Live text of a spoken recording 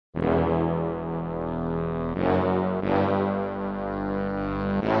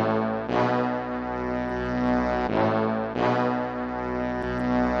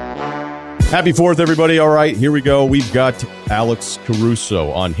Happy 4th, everybody. All right, here we go. We've got Alex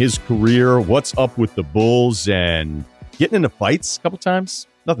Caruso on his career. What's up with the Bulls and getting into fights a couple times?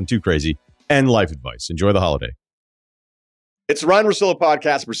 Nothing too crazy. And life advice. Enjoy the holiday. It's the Ryan Russillo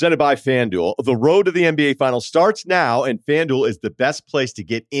podcast presented by FanDuel. The road to the NBA Finals starts now, and FanDuel is the best place to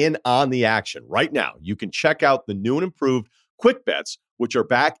get in on the action. Right now, you can check out the new and improved Quick Bets, which are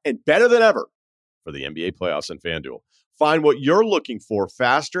back and better than ever for the NBA playoffs on FanDuel. Find what you're looking for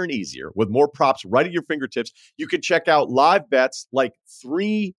faster and easier with more props right at your fingertips. You can check out live bets like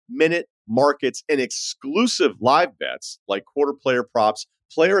 3-minute markets and exclusive live bets like quarter player props,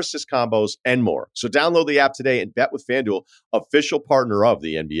 player assist combos, and more. So download the app today and bet with FanDuel, official partner of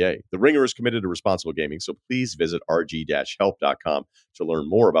the NBA. The Ringer is committed to responsible gaming, so please visit rg-help.com to learn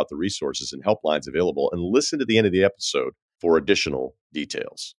more about the resources and helplines available and listen to the end of the episode for additional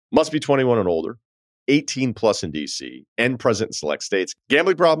details. Must be 21 and older. 18 plus in DC and present in select states.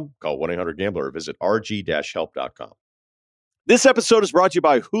 Gambling problem? Call 1-800-GAMBLER or visit rg-help.com. This episode is brought to you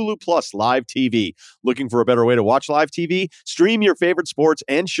by Hulu Plus Live TV. Looking for a better way to watch live TV? Stream your favorite sports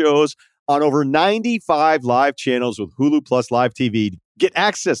and shows on over 95 live channels with Hulu Plus Live TV. Get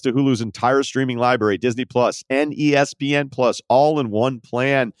access to Hulu's entire streaming library, Disney Plus and ESPN Plus, all in one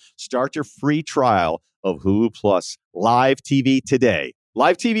plan. Start your free trial of Hulu Plus Live TV today.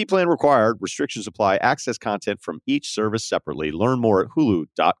 Live TV plan required. Restrictions apply. Access content from each service separately. Learn more at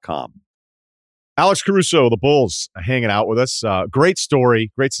hulu.com. Alex Caruso, the Bulls, hanging out with us. Great story,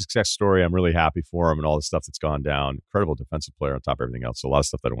 great success story. I'm really happy for him and all the stuff that's gone down. Incredible defensive player on top of everything else. So a lot of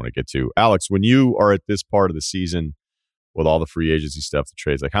stuff that I don't want to get to. Alex, when you are at this part of the season with all the free agency stuff, the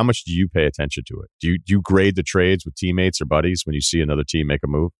trades, like how much do you pay attention to it? Do you grade the trades with teammates or buddies when you see another team make a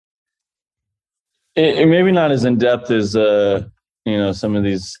move? Maybe not as in depth as some of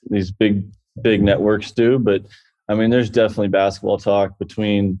these big networks do, but I mean, there's definitely basketball talk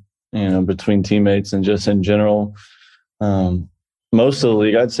between teammates and just in general. Most of the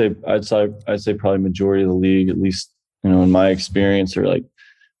league, I'd say probably majority of the league, at least, in my experience, are like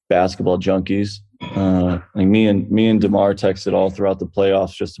basketball junkies. Like me and DeMar texted all throughout the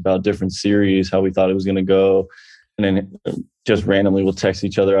playoffs just about different series, how we thought it was going to go. And then just randomly we'll text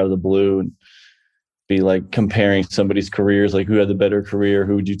each other out of the blue and be like comparing somebody's careers, like who had the better career,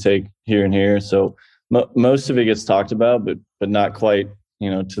 who would you take here and here. So most of it gets talked about, but not quite,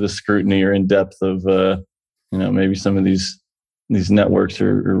 to the scrutiny or in depth of, maybe some of these networks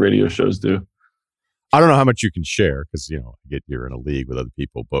or radio shows do. I don't know how much you can share because, you're in a league with other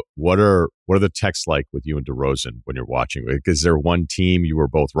people, but what are the texts like with you and DeRozan when you're watching? Is there one team you were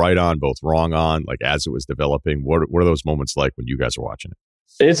both right on, both wrong on, like as it was developing? What are those moments like when you guys are watching it?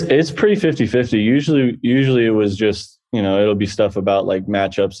 It's pretty 50-50. Usually it was just, it'll be stuff about like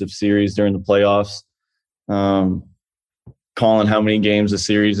matchups of series during the playoffs, calling how many games a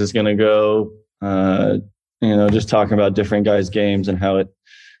series is going to go, just talking about different guys' games and how it,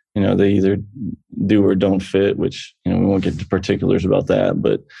 they either do or don't fit, which, we won't get into particulars about that.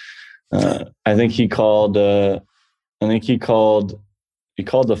 But I think he called the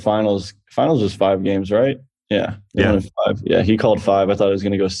finals. Finals was 5 games, right? Yeah. 5. Yeah, he called 5. I thought it was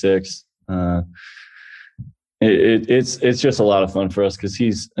going to go 6. It's just a lot of fun for us because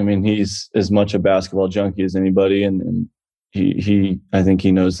he's as much a basketball junkie as anybody, and I think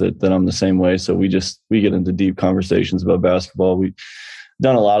he knows that I'm the same way. So we get into deep conversations about basketball. We've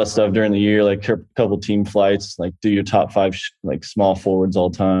done a lot of stuff during the year, like a couple team flights, like do your top 5 like small forwards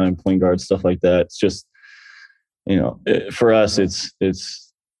all time, point guards, stuff like that. It's just, for us, it's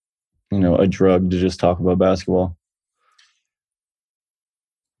a drug to just talk about basketball.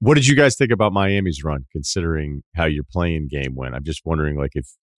 What did you guys think about Miami's run, considering how your playing game went? I'm just wondering, like, if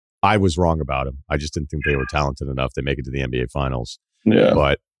I was wrong about them. I just didn't think they were talented enough to make it to the NBA Finals. Yeah.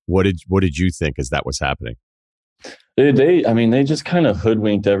 But what did you think as that was happening? They just kind of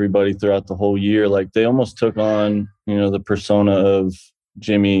hoodwinked everybody throughout the whole year. Like they almost took on, the persona of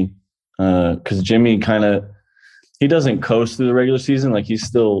Jimmy, because Jimmy he doesn't coast through the regular season. Like he's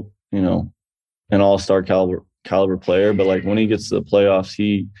still, an all-star caliber player, but like when he gets to the playoffs,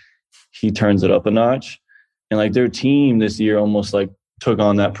 he turns it up a notch. And like their team this year almost like took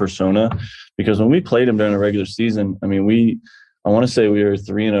on that persona, because when we played him during the regular season, I want to say we were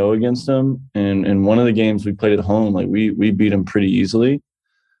 3-0 against them. And in one of the games we played at home, like we beat him pretty easily.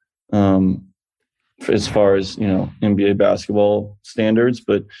 As far as, NBA basketball standards,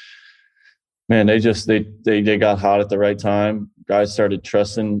 but man, they got hot at the right time. Guys started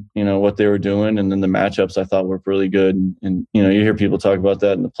trusting, what they were doing. And then the matchups I thought were really good. And you hear people talk about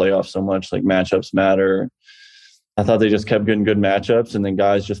that in the playoffs so much, like matchups matter. I thought they just kept getting good matchups, and then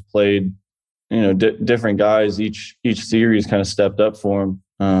guys just played, different guys. Each series kind of stepped up for them.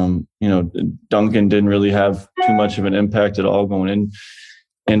 Duncan didn't really have too much of an impact at all going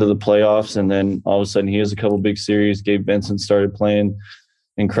into the playoffs. And then all of a sudden he has a couple big series. Gabe Vincent started playing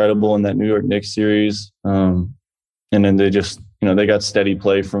incredible in that New York Knicks series. And then they just, they got steady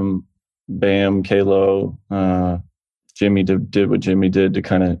play from Bam, Kalo, Jimmy did what Jimmy did to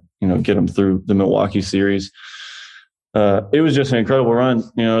kind of, get him through the Milwaukee series. It was just an incredible run.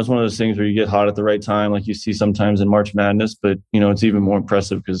 It was one of those things where you get hot at the right time, like you see sometimes in March Madness, but, it's even more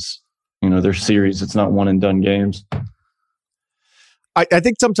impressive because, they're series. It's not one and done games. I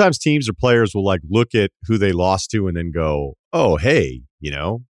think sometimes teams or players will like look at who they lost to and then go, oh, hey,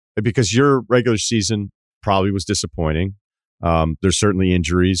 because your regular season probably was disappointing. There's certainly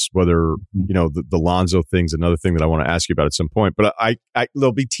injuries, whether, the Lonzo thing's another thing that I want to ask you about at some point. But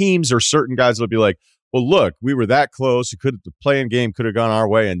there'll be teams or certain guys that'll be like, well, look, we were that close. The play-in game could have gone our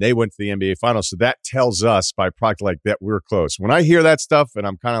way, and they went to the NBA Finals. So that tells us by product like that we're close. When I hear that stuff, and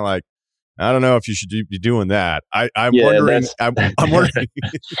I'm kind of like, I don't know if you should be doing that. I'm wondering. I'm wondering.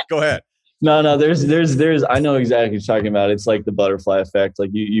 Go ahead. No. There's. I know exactly what you're talking about. It's like the butterfly effect. Like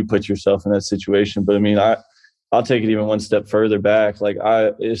you put yourself in that situation. But I mean, I'll take it even one step further back. Like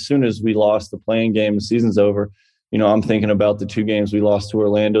as soon as we lost the play-in game, the season's over. I'm thinking about the 2 games we lost to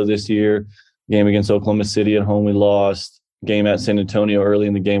Orlando this year. Game against Oklahoma City at home we lost. Game at San Antonio early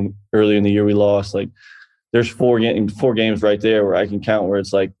in the year we lost. Like there's 4 games right there where I can count where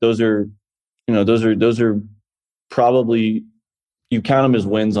it's like those are probably, you count them as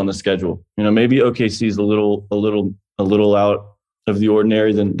wins on the schedule. Maybe OKC is a little out of the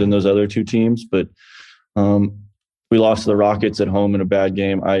ordinary than those other 2 teams, but we lost to the Rockets at home in a bad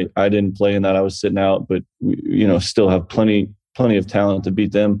game. I didn't play in that. I was sitting out, but we, still have plenty of talent to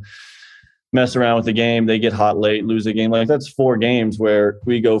beat them. Mess around with the game, they get hot late, lose a game. Like that's 4 games where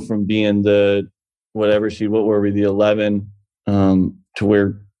we go from being the what were we, the 11 to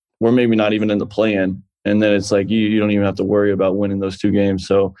where we're maybe not even in the play-in, and then it's like you don't even have to worry about winning those 2 games.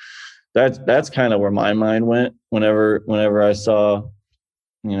 So that's kind of where my mind went whenever I saw,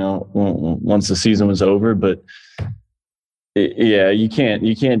 once the season was over. But you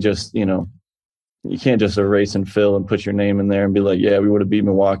can't just you can't just erase and fill and put your name in there and be like, yeah, we would have beat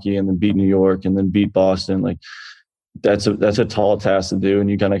Milwaukee and then beat New York and then beat Boston. Like that's a tall task to do, and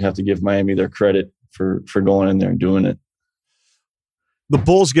you kind of have to give Miami their credit for going in there and doing it. The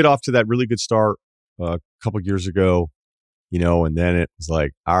Bulls get off to that really good start a couple of years ago, and then it was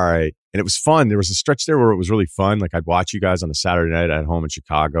like, all right. And it was fun. There was a stretch there where it was really fun. Like I'd watch you guys on a Saturday night at home in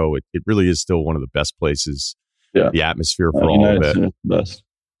Chicago. It really is still one of the best places. Yeah. The atmosphere for all of it. Best.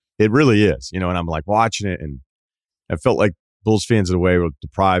 It really is, and I'm like watching it, and I felt like Bulls fans in a way were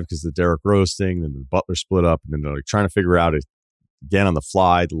deprived because of the Derrick Rose thing, and the Butler split up, and then they're like trying to figure out it again on the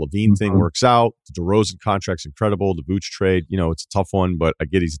fly. The Levine thing works out. The DeRozan contract's incredible. The Vooch trade, it's a tough one, but I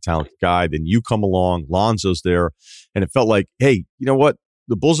get he's a talented guy. Then you come along, Lonzo's there, and it felt like, hey, you know what?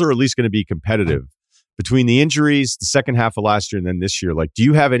 The Bulls are at least going to be competitive. Between the injuries, the second half of last year, and then this year, like, do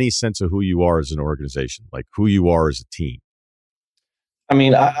you have any sense of who you are as an organization, like who you are as a team? I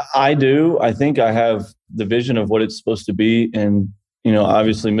mean, I do. I think I have the vision of what it's supposed to be. And,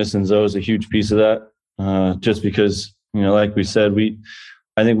 obviously missing Zoe is a huge piece of that. Just because, like we said,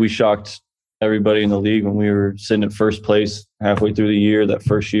 I think we shocked everybody in the league when we were sitting at first place halfway through the year, that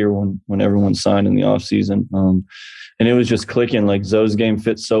first year when everyone signed in the offseason. And it was just clicking. Like Zoe's game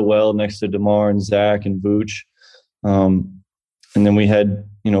fits so well next to DeMar and Zach and Vooch. And then we had,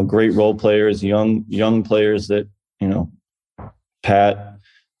 great role players, young players that, Pat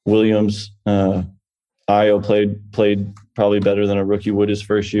Williams, Ayo played probably better than a rookie would his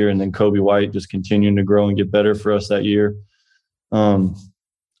first year, and then Kobe White just continuing to grow and get better for us that year.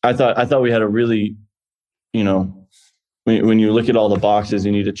 I thought we had a really, when you look at all the boxes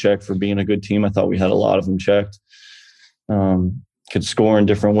you need to check for being a good team, I thought we had a lot of them checked. Could score in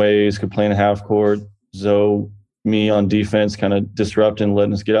different ways, could play in a half court. Zoe, me on defense, kind of disrupting,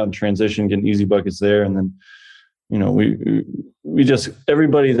 letting us get out in transition, getting easy buckets there, and then. We just,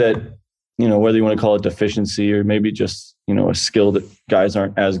 everybody that, whether you want to call it deficiency or maybe just, a skill that guys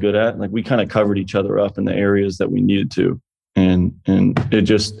aren't as good at, like we kind of covered each other up in the areas that we needed to. And it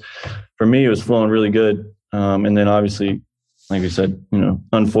just, for me, it was flowing really good. And then obviously, like I said,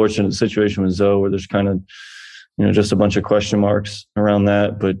 unfortunate situation with Zoe where there's kind of, just a bunch of question marks around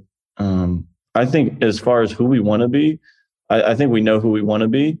that. But I think as far as who we want to be, I think we know who we want to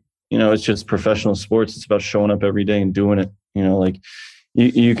be. It's just professional sports. It's about showing up every day and doing it. Like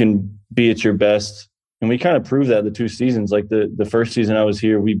you can be at your best. And we kind of proved that the 2 seasons. Like the first season I was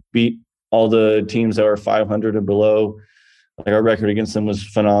here, we beat all the teams that are 500 or below. Like our record against them was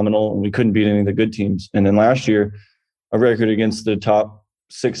phenomenal, and we couldn't beat any of the good teams. And then last year, our record against the top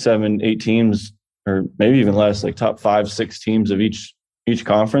 6, 7, 8 teams, or maybe even less, like top 5, 6 teams of each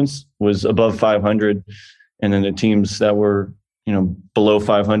conference was above 500. And then the teams that were, below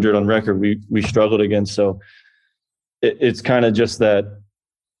 500 on record, we struggled against. So it's kind of just that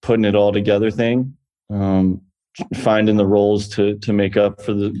putting it all together thing, finding the roles to make up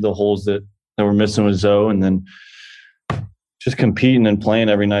for the holes that were missing with Zoe, and then just competing and playing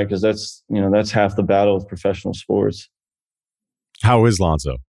every night, because that's half the battle of professional sports. How is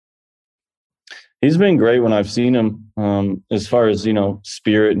Lonzo? He's been great when I've seen him. As far as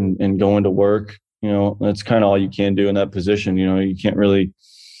spirit and going to work, that's kind of all you can do in that position. You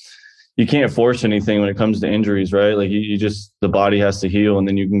can't force anything when it comes to injuries, right? Like the body has to heal, and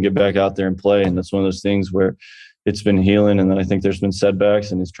then you can get back out there and play. And that's one of those things where it's been healing, and then I think there's been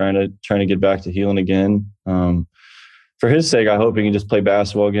setbacks, and he's trying to get back to healing again. For his sake, I hope he can just play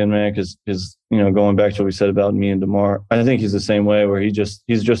basketball again, man. Because going back to what we said about me and DeMar, I think he's the same way, where he's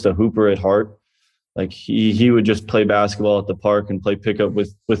just a hooper at heart. Like he would just play basketball at the park and play pickup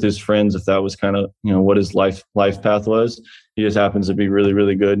with his friends, if that was kind of what his life path was. He just happens to be really,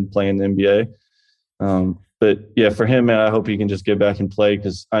 really good and playing the NBA. But yeah, for him, man, I hope he can just get back and play,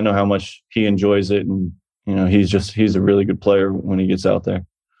 because I know how much he enjoys it, and he's a really good player when he gets out there.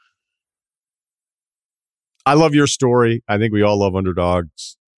 I love your story. I think we all love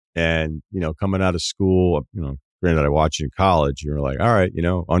underdogs. And, coming out of school, granted I watched you in college, you were like, all right,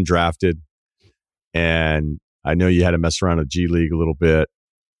 undrafted. And I know you had to mess around with G League a little bit.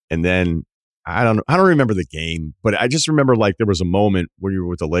 And then I don't remember the game, but I just remember like there was a moment when you were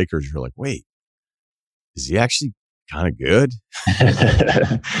with the Lakers, you're like, wait, is he actually kind of good?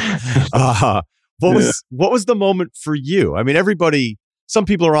 What was the moment for you? I mean, some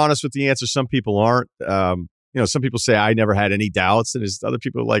people are honest with the answer, some people aren't. Some people say I never had any doubts, and there's other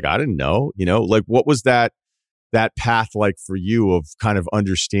people are like, I didn't know. Like what was that path like for you of kind of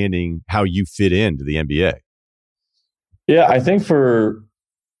understanding how you fit into the NBA? Yeah, I think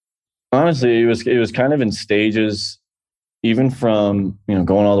honestly, it was kind of in stages, even from,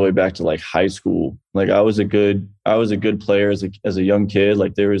 going all the way back to like high school. Like I was a good player as a young kid.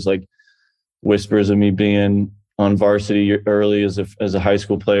 Like there was like whispers of me being on varsity early as a high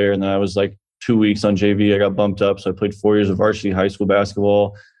school player. And then I was like 2 weeks on JV. I got bumped up. So I played 4 years of varsity high school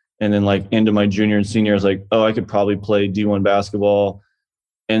basketball. And then like into my junior and senior, I was like, oh, I could probably play D1 basketball.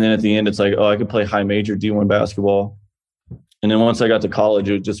 And then at the end, it's like, oh, I could play high major D1 basketball. And then once I got to college,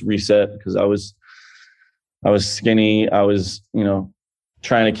 it would just reset, because I was skinny. I was,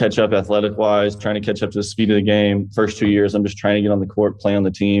 trying to catch up athletic wise, trying to catch up to the speed of the game. First 2 years, I'm just trying to get on the court, play on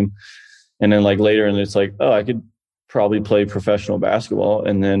the team. And then like later, and it's like, oh, I could probably play professional basketball.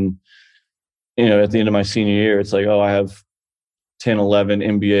 And then, at the end of my senior year, it's like, oh, I have 10, 11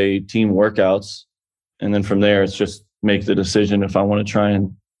 NBA team workouts. And then from there, it's just make the decision if I want to try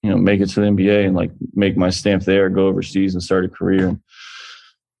and, make it to the NBA and like make my stamp there, go overseas and start a career. And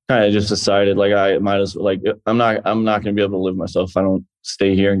kind of just decided like I might as well, like I'm not going to be able to live myself if I don't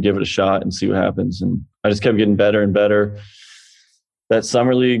stay here and give it a shot and see what happens. And I just kept getting better and better. That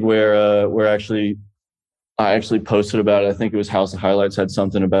summer league where I actually posted about it. I think it was House of Highlights had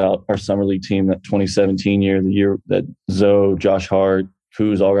something about our summer league team, that 2017 year, the year that Zoe, Josh Hart,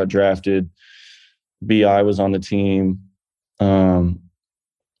 Kuz all got drafted. BI was on the team.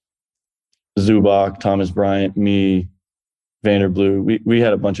 Zubac, Thomas Bryant, me, Vanderblue. We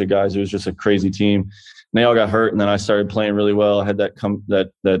had a bunch of guys. It was just a crazy team. And they all got hurt, and then I started playing really well. I had that kind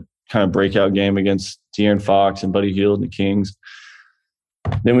of breakout game against De'Aaron Fox and Buddy Hield and the Kings.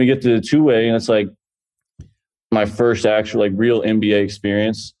 Then we get to the two-way, and it's like my first actual like real NBA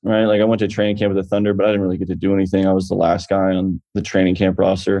experience, right? Like I went to training camp with the Thunder, but I didn't really get to do anything. I was the last guy on the training camp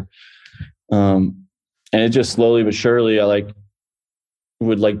roster. And it just slowly but surely, I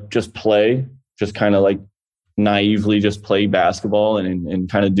would just play, just kind of like naively just play basketball and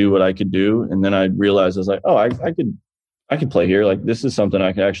kind of do what I could do. And then I realized I was like, oh, I could play here. Like this is something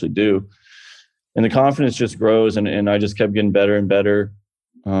I can actually do. And the confidence just grows, and I just kept getting better and better.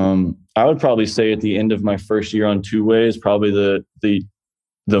 I would probably say at the end of my first year on two-way is probably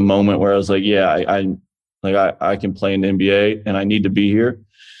the moment where I was like, yeah, I can play in the NBA and I need to be here,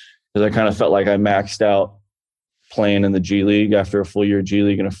 because I kind of felt like I maxed out playing in the G League after a full year G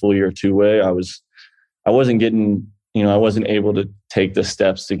League and a full year two-way. I wasn't getting, I wasn't able to take the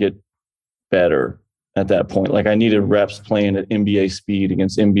steps to get better at that point. Like I needed reps playing at NBA speed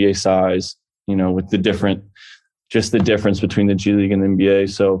against NBA size, with the difference between the G League and the NBA.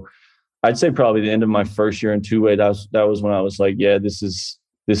 So I'd say probably the end of my first year in two-way, that was when I was like, yeah, this is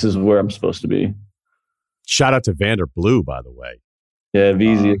where I'm supposed to be. Shout out to Vanderblue, by the way. Yeah,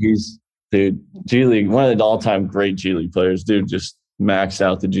 VZ, he's dude, G League, one of the all-time great G League players, dude. Just max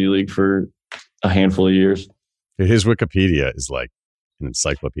out the G League for a handful of years. His Wikipedia is like an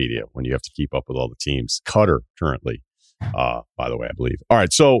encyclopedia when you have to keep up with all the teams. Cutter currently, by the way, I believe. All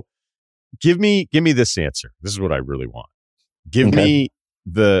right, so give me this answer. This is what I really want. Give me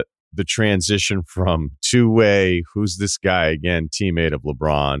the transition from two-way, who's this guy again, teammate of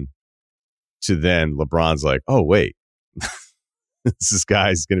LeBron, to then LeBron's like, oh, wait, this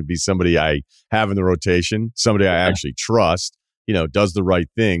guy's going to be somebody I have in the rotation, somebody I actually trust, does the right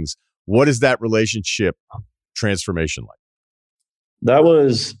things. What is that relationship transformation like? That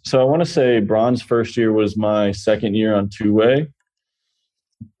was, so I want to say Bron's first year was my second year on two-way.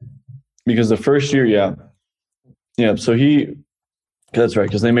 Because the first year, so that's right,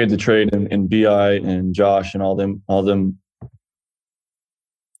 because they made the trade in BI and Josh and all them.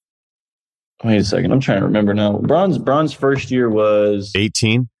 Wait a second, I'm trying to remember now. Bron's first year was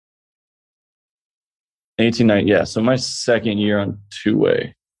 18, 19. Yeah, so my second year on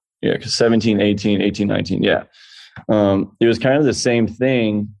two-way. Yeah, because 17, 18, 18, 19. Yeah. It was kind of the same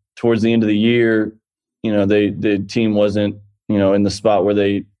thing towards the end of the year. The team wasn't, in the spot where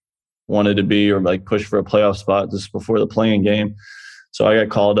they wanted to be or like push for a playoff spot just before the playing game. So I got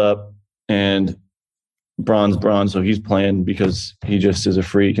called up, and Bron's, so he's playing because he just is a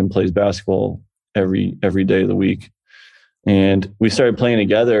freak and plays basketball every day of the week. And we started playing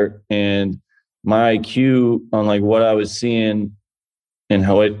together, and my IQ on like what I was seeing and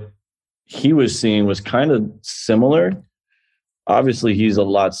how he was seeing was kind of similar. Obviously, he's a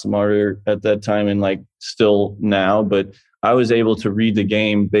lot smarter at that time and like still now, but I was able to read the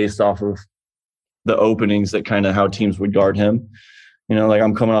game based off of the openings that kind of how teams would guard him. Like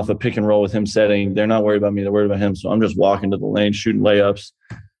I'm coming off a pick and roll with him setting. They're not worried about me. They're worried about him. So I'm just walking to the lane, shooting layups.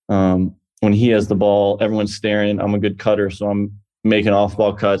 When he has the ball, everyone's staring. I'm a good cutter, so I'm making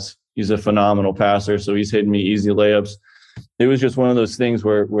off-ball cuts. He's a phenomenal passer, so he's hitting me easy layups. It was just one of those things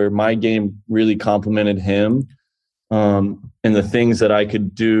where my game really complemented him. And the things that I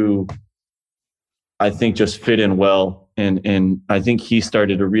could do, I think just fit in well. And I think he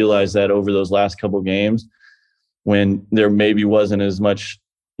started to realize that over those last couple of games when there maybe wasn't as much,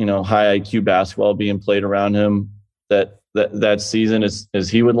 high IQ basketball being played around him that season as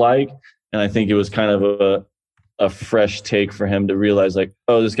he would like. And I think it was kind of a fresh take for him to realize like,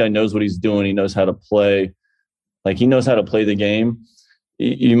 oh, this guy knows what he's doing. He knows how to play. Like he knows how to play the game.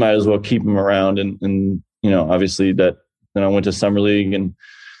 You might as well keep him around. And obviously that then I went to summer league and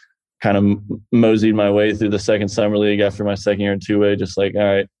kind of moseyed my way through the second summer league after my second year in two-way, just like, all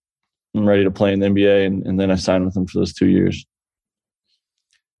right, I'm ready to play in the NBA. And then I signed with him for those 2 years.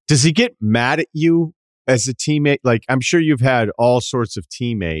 Does he get mad at you as a teammate? Like, I'm sure you've had all sorts of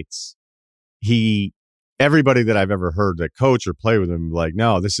teammates. Everybody that I've ever heard that coach or play with him, like,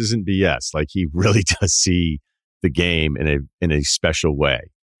 no, this isn't BS. Like, he really does see the game in a special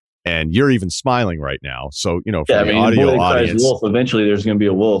way. And you're even smiling right now. So, for the audio audience. Wolf, eventually there's going to be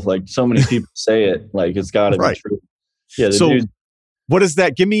a wolf. Like, so many people say it, like, it's got to be true. Yeah. What is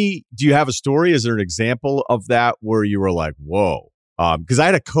that? Do you have a story? Is there an example of that where you were like, whoa? Because I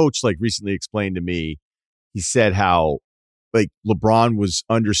had a coach like recently explain to me, he said how like LeBron was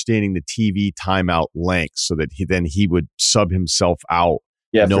understanding the TV timeout length so that he would sub himself out.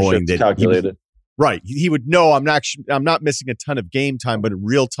 Yeah, knowing that calculated. Right. He would know I'm not missing a ton of game time, but in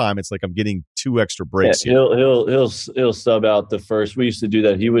real time, it's like I'm getting 2 extra breaks. Yeah, he'll sub out the first. We used to do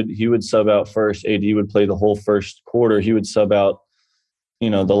that. He would sub out first. AD would play the whole first quarter. He would sub out, the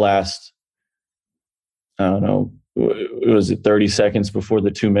last, I don't know, it was 30 seconds before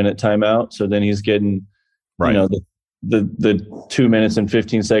the 2-minute timeout. So then he's getting, the 2 minutes and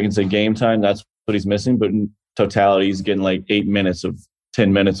 15 seconds of game time. That's what he's missing. But in totality, he's getting like 10 minutes of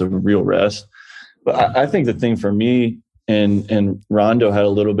real rest. But I think the thing for me, and Rondo had a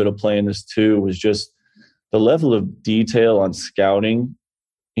little bit of play in this too, was just the level of detail on scouting.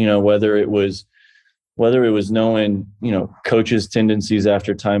 Whether it was knowing, coaches' tendencies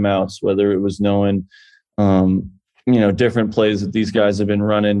after timeouts, whether it was knowing, different plays that these guys have been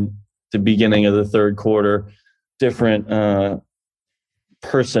running the beginning of the third quarter, different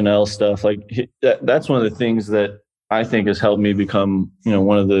personnel stuff. Like that's one of the things that I think has helped me become,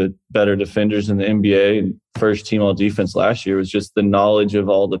 one of the better defenders in the NBA and first team all defense last year was just the knowledge of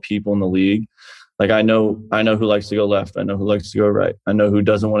all the people in the league. Like I know who likes to go left. I know who likes to go right. I know who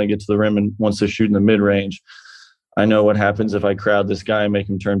doesn't want to get to the rim and wants to shoot in the mid range. I know what happens if I crowd this guy and make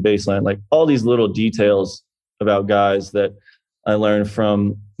him turn baseline. Like all these little details about guys that I learned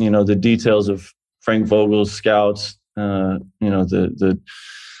from, the details of Frank Vogel's scouts,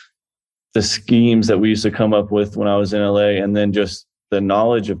 the schemes that we used to come up with when I was in LA, and then just the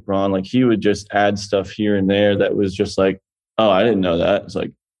knowledge of Bron. Like he would just add stuff here and there that was just like, oh, I didn't know that. It's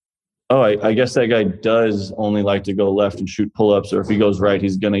like, oh, I guess that guy does only like to go left and shoot pull-ups, or if he goes right,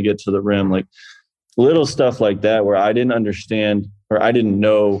 he's going to get to the rim. Like little stuff like that where I didn't understand or I didn't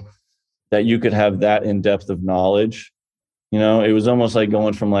know that you could have that in-depth of knowledge. It was almost like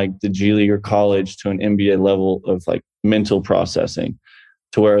going from like the G League or college to an NBA level of like mental processing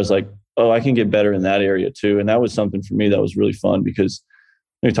to where I was like, oh, I can get better in that area too. And that was something for me that was really fun because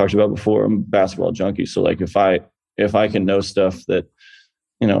we talked about before, I'm a basketball junkie. So like if I can know stuff that,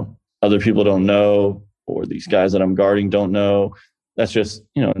 other people don't know, or these guys that I'm guarding don't know, that's just,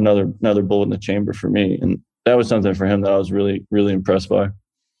 another bullet in the chamber for me. And that was something for him that I was really, really impressed by.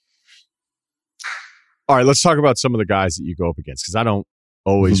 All right, let's talk about some of the guys that you go up against, because I don't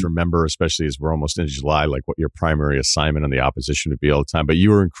always remember, especially as we're almost into July, like what your primary assignment on the opposition would be all the time. But you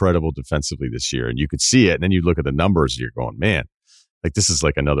were incredible defensively this year, and you could see it. And then you look at the numbers, and you're going, man, like this is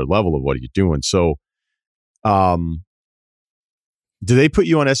like another level of what are you doing? So, do they put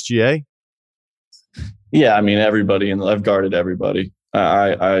you on SGA? Yeah, I mean everybody, and I've guarded everybody.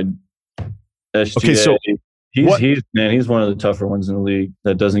 I SGA. Okay, so he's one of the tougher ones in the league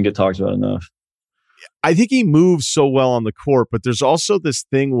that doesn't get talked about enough. I think he moves so well on the court, but there's also this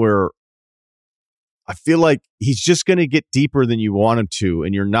thing where I feel like he's just going to get deeper than you want him to,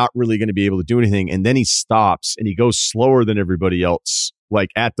 and you're not really going to be able to do anything. And then he stops and he goes slower than everybody else, like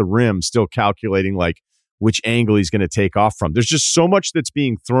at the rim, still calculating like which angle he's going to take off from. There's just so much that's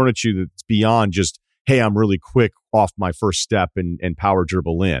being thrown at you that's beyond just, hey, I'm really quick off my first step and power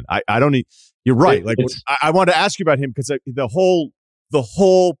dribble in. I don't need, you're right. Like I want to ask you about him because the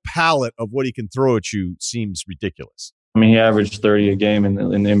whole palette of what he can throw at you seems ridiculous. I mean, he averaged 30 a game in the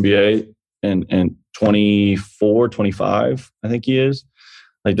NBA and 24, 25, I think he is.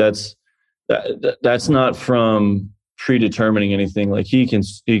 Like that's not from predetermining anything. Like he can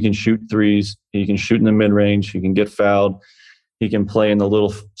shoot threes, he can shoot in the mid range, he can get fouled, he can play in the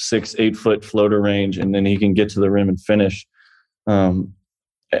little 6-8 foot floater range, and then he can get to the rim and finish. One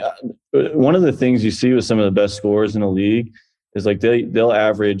of the things you see with some of the best scorers in the league is like they'll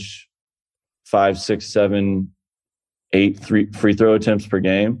average 5, 6, 7, 8 free throw attempts per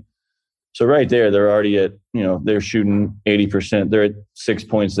game. So right there, they're already at, they're shooting 80%. They're at 6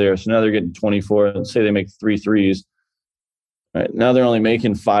 points there. So now they're getting 24. Let's say they make 3 threes. Right now they're only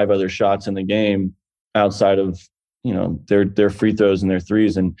making 5 other shots in the game outside of, their free throws and their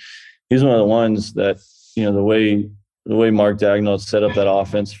threes. And he's one of the ones that, the way Mark Dagnall set up that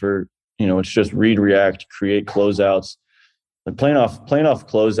offense for, it's just read, react, create closeouts. Like playing off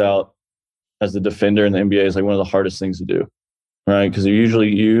closeout as the defender in the NBA is like one of the hardest things to do, right? Because you're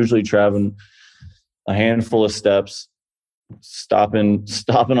usually traveling a handful of steps, stopping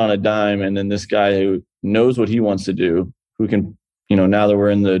on a dime, and then this guy who knows what he wants to do, who can, now that we're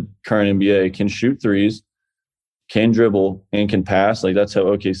in the current NBA, can shoot threes, can dribble, and can pass. Like that's how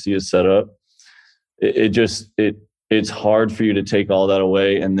OKC is set up. It's hard for you to take all that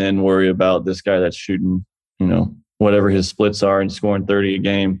away and then worry about this guy that's shooting, whatever his splits are and scoring 30 a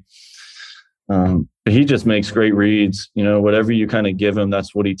game. But he just makes great reads. Whatever you kind of give him,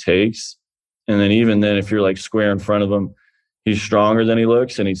 that's what he takes. And then even then, if you're like square in front of him, he's stronger than he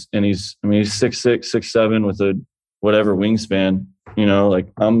looks. And he's 6'6", 6'7" with a whatever wingspan. Like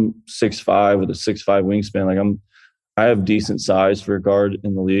I'm 6'5" with a 6'5" wingspan. Like I have decent size for a guard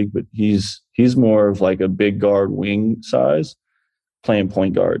in the league, but he's more of like a big guard wing size playing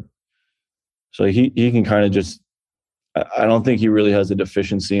point guard. So he can kind of just, I don't think he really has a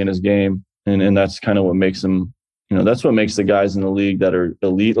deficiency in his game. And that's kind of what makes him, that's what makes the guys in the league that are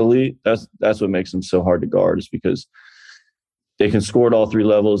elite. That's what makes them so hard to guard, is because they can score at all 3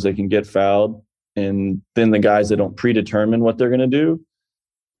 levels. They can get fouled. And then the guys that don't predetermine what they're going to do,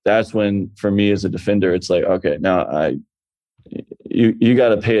 that's when, for me as a defender, it's like, okay, now you got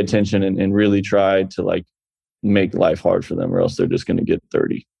to pay attention and really try to like make life hard for them, or else they're just going to get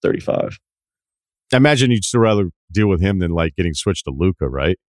 30, 35. I imagine you'd still rather deal with him than like getting switched to Luka,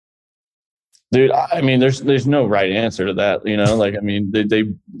 right? Dude, I mean, there's no right answer to that, Like, I mean,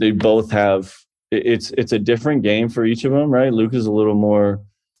 they both have. It's a different game for each of them, right? Luka's a little more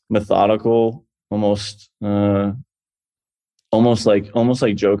methodical, almost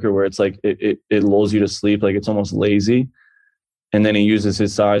like Joker, where it's like it lulls you to sleep, like it's almost lazy, and then he uses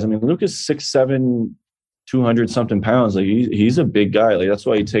his size. I mean, Luka's 6'7", 200 something pounds. Like he's a big guy. Like that's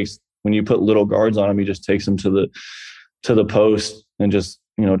why he takes, when you put little guards on him, he just takes them to the post and just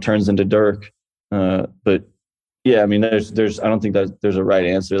turns into Dirk. But yeah, I mean, there's I don't think that there's a right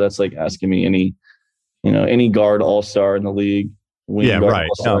answer. That's like asking me any guard all-star in the league. Yeah, right.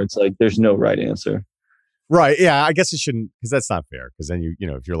 No. It's like there's no right answer. Right. Yeah, I guess it shouldn't, because that's not fair. Because then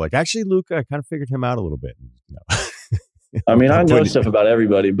if you're like, actually, Luka, I kind of figured him out a little bit. I mean, I know Putting- stuff about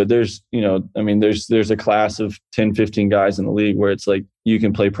everybody, but there's a class of 10, 15 guys in the league where it's like you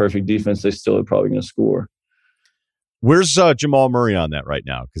can play perfect defense, they still are probably going to score. Where's Jamal Murray on that right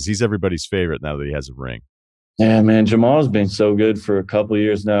now? Because he's everybody's favorite now that he has a ring. Yeah, man, Jamal's been so good for a couple of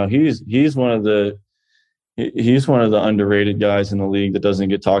years now. He's one of the underrated guys in the league that doesn't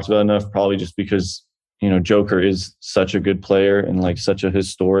get talked about enough, probably just because, Joker is such a good player and like such a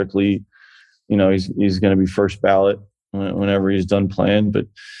historically, he's going to be first ballot whenever he's done playing. But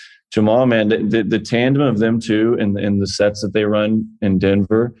Jamal, man, the tandem of them two in the sets that they run in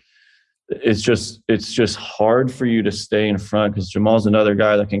Denver, it's just hard for you to stay in front because Jamal's another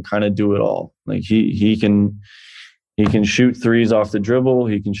guy that can kind of do it all. Like he can shoot threes off the dribble.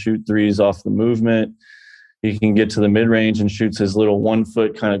 He can shoot threes off the movement. He can get to the mid range and shoots his little 1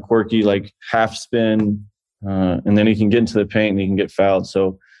 foot kind of quirky, like half spin. And then he can get into the paint and he can get fouled.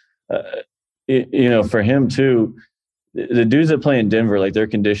 So, for him too, the dudes that play in Denver, like their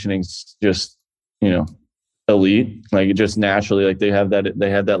conditioning's just, elite, like just naturally, like they have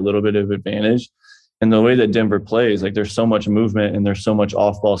that little bit of advantage. And the way that Denver plays, like there's so much movement and there's so much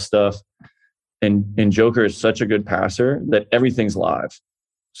off-ball stuff. And Joker is such a good passer that everything's live.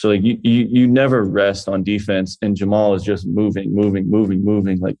 So like you never rest on defense, and Jamal is just moving.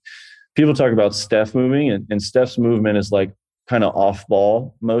 Like people talk about Steph moving, and Steph's movement is like kind of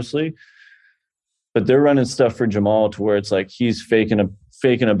off-ball mostly. But they're running stuff for Jamal to where it's like he's faking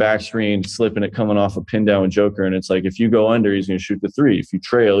a back screen, slipping it, coming off a pin down with Joker. And it's like, if you go under, he's going to shoot the three. If you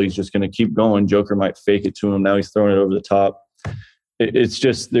trail, he's just going to keep going. Joker might fake it to him. Now he's throwing it over the top. It's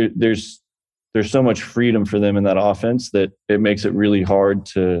just there's so much freedom for them in that offense that it makes it really hard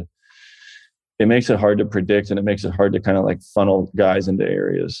to predict, and it makes it hard to kind of like funnel guys into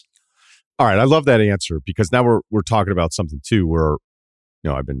areas. All right. I love that answer because now we're talking about something too, where,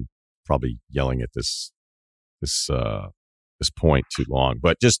 I've been probably yelling at this point too long,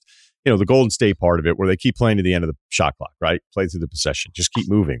 but just, the Golden State part of it where they keep playing to the end of the shot clock, right? Play through the possession, just keep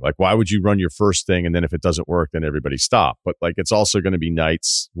moving. Like, why would you run your first thing? And then if it doesn't work, then everybody stop. But like, it's also going to be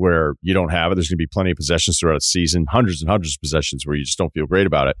nights where you don't have it. There's going to be plenty of possessions throughout the season, hundreds and hundreds of possessions where you just don't feel great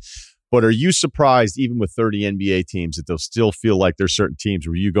about it. But are you surprised, even with 30 NBA teams, that they'll still feel like there's certain teams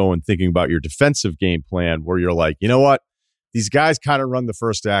where you go and thinking about your defensive game plan where you're like, you know what? These guys kind of run the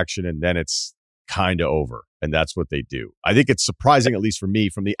first action and then it's kind of over. And that's what they do. I think it's surprising, at least for me,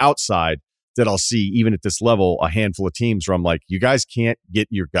 from the outside, that I'll see, even at this level, a handful of teams where I'm like, you guys can't get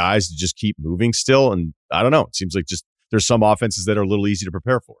your guys to just keep moving still. And I don't know. It seems like just there's some offenses that are a little easy to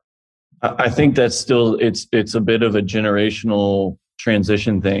prepare for. I think that's still, it's a bit of a generational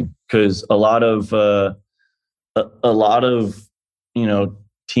transition thing, because a lot of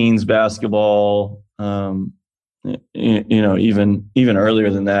teens basketball, even earlier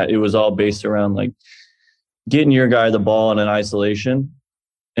than that, it was all based around like getting your guy the ball in an isolation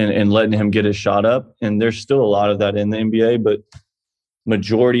and letting him get his shot up. And there's still a lot of that in the NBA, but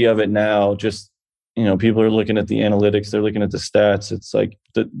majority of it now, just, people are looking at the analytics, they're looking at the stats. It's like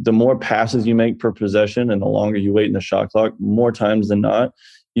the more passes you make per possession and the longer you wait in the shot clock, more times than not,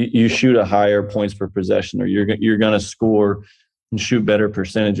 you shoot a higher points per possession, or you're going to score and shoot better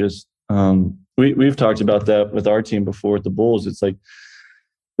percentages. We've talked about that with our team before at the Bulls. It's like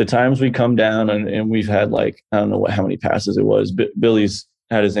the times we come down and we've had like, I don't know how many passes it was, but Billy's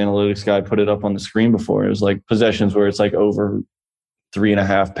had his analytics guy put it up on the screen before. It was like possessions where it's like over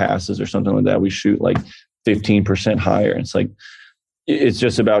 3.5 passes or something like that. We shoot like 15% higher. It's like, it's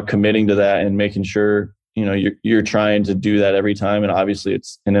just about committing to that and making sure, you're trying to do that every time. And obviously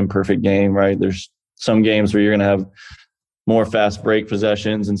it's an imperfect game, right? There's some games where you're going to have more fast break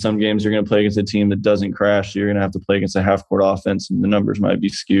possessions, and some games you're going to play against a team that doesn't crash. So you're going to have to play against a half court offense and the numbers might be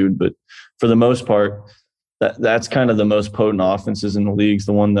skewed. But for the most part, that's kind of the most potent offenses in the leagues,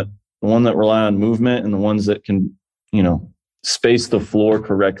 the one that rely on movement and the ones that can, space the floor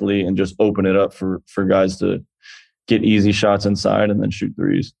correctly and just open it up for guys to get easy shots inside and then shoot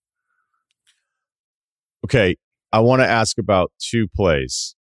threes. Okay. I want to ask about two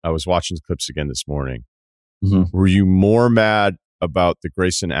plays. I was watching the clips again this morning. Mm-hmm. Were you more mad about the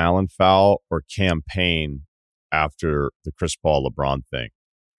Grayson Allen foul or campaign after the Chris Paul LeBron thing?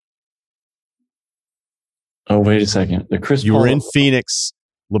 Oh, wait a second. You were in Phoenix.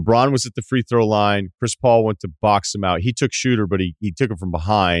 LeBron was at the free throw line. Chris Paul went to box him out. He took shooter, but he took him from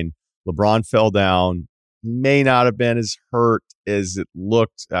behind. LeBron fell down. He may not have been as hurt as it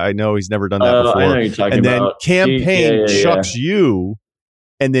looked. I know he's never done that before. I know you're talking and then about. Campaign chucks you,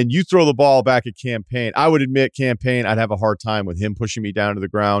 and then you throw the ball back at Campaign. I would admit Campaign, I'd have a hard time with him pushing me down to the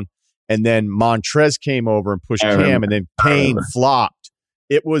ground. And then Montrez came over and pushed Cam, and then Payne flopped.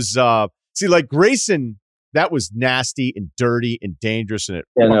 It was, like Grayson that was nasty and dirty and dangerous, and it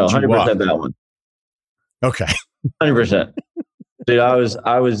Yeah, no, fucked you 100% up. that one. Okay. 100%. Dude, I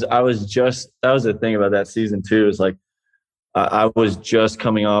was just, that was the thing about that season too, is like, I was just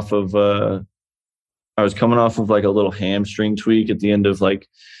coming off of, like a little hamstring tweak at the end of like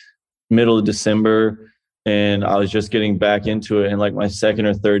middle of December. And I was just getting back into it. And like my second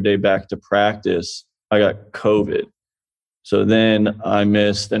or third day back to practice, I got COVID. So then I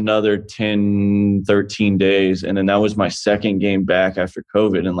missed another 10, 13 days. And then that was my second game back after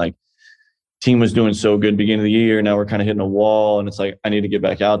COVID. And like, team was doing so good beginning of the year. Now we're kind of hitting a wall, and it's like, I need to get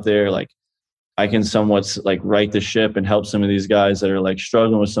back out there. Like, I can somewhat like right the ship and help some of these guys that are like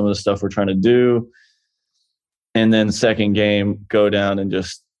struggling with some of the stuff we're trying to do. And then second game, go down and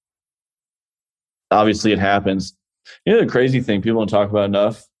just, obviously it happens. You know, the crazy thing people don't talk about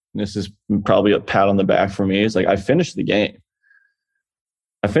enough, and this is probably a pat on the back for me, is like I finished the game.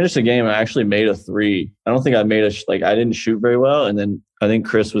 And I actually made a three. I don't think I made I didn't shoot very well. And then I think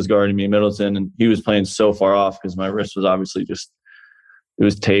Chris was guarding me, Middleton, and he was playing so far off because my wrist was obviously it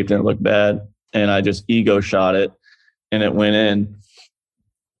was taped and it looked bad. And I just ego shot it and it went in.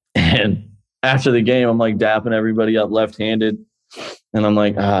 And after the game, I'm like dapping everybody up left-handed. And I'm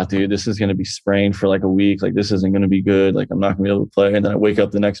like, dude, this is going to be sprained for like a week. Like, this isn't going to be good. Like, I'm not going to be able to play. And then I wake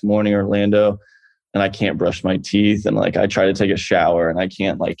up the next morning in Orlando, and I can't brush my teeth. And like, I try to take a shower and I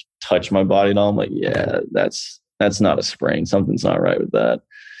can't like touch my body at all. I'm like, yeah, that's not a sprain. Something's not right with that.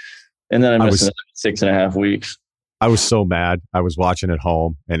 And then I missed 6.5 weeks. I was so mad. I was watching at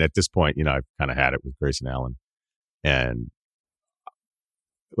home. And at this point, you know, I've kind of had it with Grayson Allen. And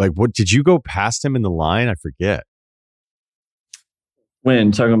like, what did you go past him in the line? I forget.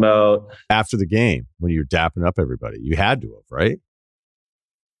 When talking about after the game, when you were dapping up everybody, you had to have, right?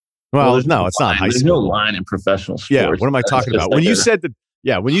 Well, no, it's not high school. There's no line in professional sports. Yeah, what am I talking about? When you said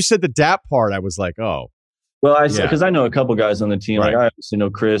the dap part, I was like, oh. Well, because I know a couple guys on the team. Right. Like I obviously know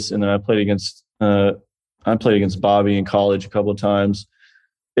Chris, and then I played against Bobby in college a couple of times.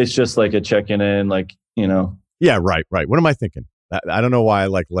 It's just like a checking in, like, you know. Yeah, right. What am I thinking? I don't know why I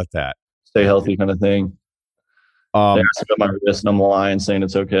like let that stay healthy kind of thing. They asked about my wrist, and I'm lying, saying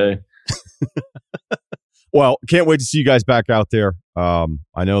it's okay. Well, can't wait to see you guys back out there.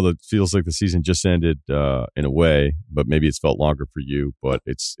 I know that feels like the season just ended in a way, but maybe it's felt longer for you. But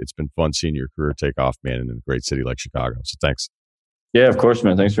it's been fun seeing your career take off, man, in a great city like Chicago. So thanks. Yeah, of course,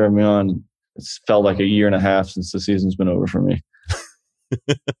 man. Thanks for having me on. It's felt like a year and a half since the season's been over for me.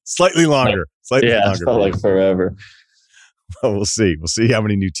 Slightly longer. It felt like forever. Well, we'll see. We'll see how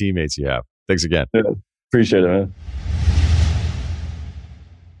many new teammates you have. Thanks again. Yeah, appreciate it, man.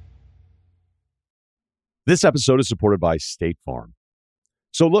 This episode is supported by State Farm.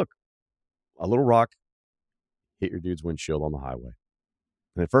 So look, a little rock hit your dude's windshield on the highway.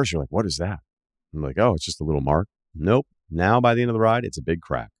 And at first you're like, what is that? I'm like, oh, it's just a little mark. Nope. Now by the end of the ride, it's a big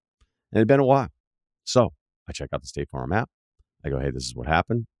crack. And it'd been a while. So I check out the State Farm app. I go, hey, this is what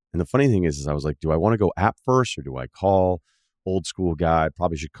happened. And the funny thing is I was like, do I want to go app first or do I call? Old school guy,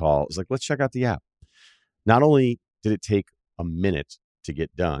 probably should call. It's like, let's check out the app. Not only did it take a minute to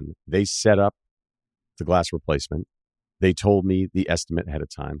get done, they set up the glass replacement. They told me the estimate ahead of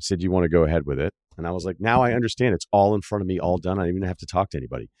time, said, you want to go ahead with it? And I was like, now I understand. It's all in front of me, all done. I don't even have to talk to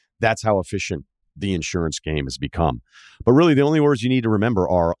anybody. That's how efficient the insurance game has become. But really, the only words you need to remember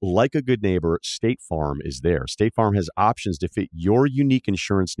are, like a good neighbor, State Farm is there. State Farm has options to fit your unique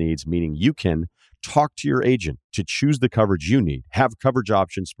insurance needs, meaning you can talk to your agent to choose the coverage you need, have coverage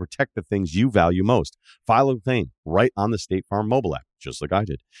options to protect the things you value most, file a claim right on the State Farm mobile app, just like I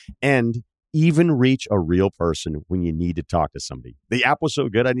did, and even reach a real person when you need to talk to somebody. The app was so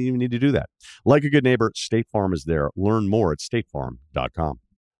good, I didn't even need to do that. Like a good neighbor, State Farm is there. Learn more at statefarm.com.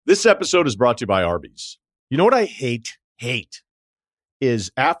 This episode is brought to you by Arby's. You know what I hate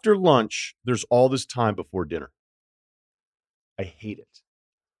is after lunch, there's all this time before dinner. I hate it.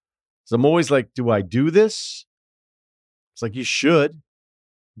 So I'm always like, do I do this? It's like, you should.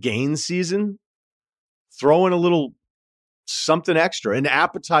 Gain season, throw in a little something extra, an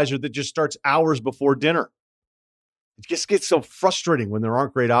appetizer that just starts hours before dinner. It just gets so frustrating when there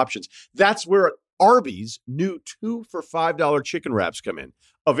aren't great options. That's where Arby's new 2 for $5 chicken wraps come in.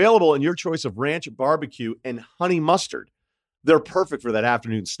 Available in your choice of ranch, barbecue, and honey mustard. They're perfect for that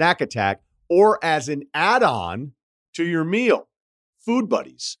afternoon snack attack or as an add-on to your meal. Food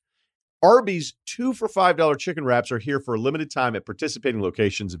Buddies. Arby's 2 for $5 chicken wraps are here for a limited time at participating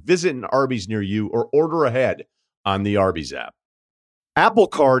locations. Visit an Arby's near you or order ahead on the Arby's app. Apple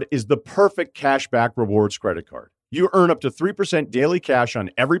Card is the perfect cashback rewards credit card. You earn up to 3% daily cash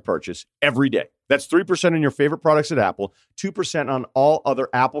on every purchase every day. That's 3% on your favorite products at Apple, 2% on all other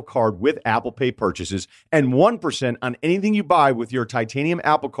Apple Card with Apple Pay purchases, and 1% on anything you buy with your titanium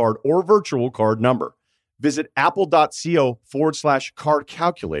Apple Card or virtual card number. Visit apple.co/card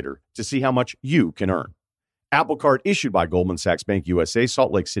calculator to see how much you can earn. Apple Card issued by Goldman Sachs Bank USA,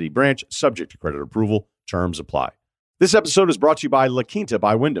 Salt Lake City branch, subject to credit approval. Terms apply. This episode is brought to you by La Quinta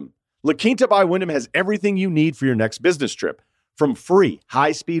by Wyndham. La Quinta by Wyndham has everything you need for your next business trip. From free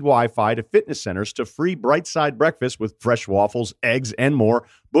high-speed Wi-Fi to fitness centers to free bright side breakfast with fresh waffles, eggs, and more.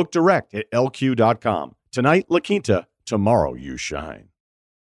 Book direct at lq.com. Tonight, La Quinta. Tomorrow, you shine.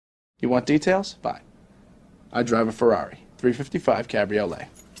 You want details? Fine. I drive a Ferrari, 355 Cabriolet.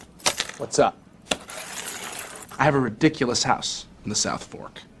 What's up? I have a ridiculous house in the South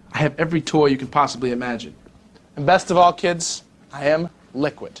Fork. I have every toy you can possibly imagine. And best of all, kids, I am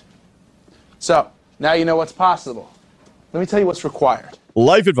liquid. So, now you know what's possible. Let me tell you what's required.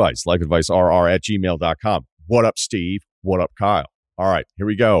 Life advice, lifeadvicerr@gmail.com. What up, Steve? What up, Kyle? All right, here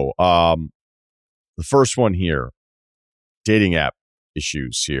we go. The first one here, dating app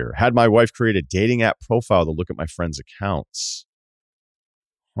issues here. Had my wife create a dating app profile to look at my friends' accounts.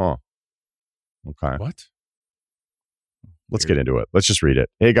 Huh. Okay. What? Let's get into it. Let's just read it.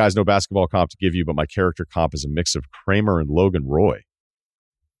 Hey, guys, no basketball comp to give you, but my character comp is a mix of Kramer and Logan Roy.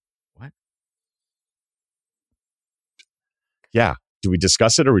 What? Yeah. Do we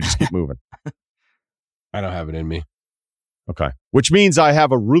discuss it or we just keep moving? I don't have it in me. Okay. Which means I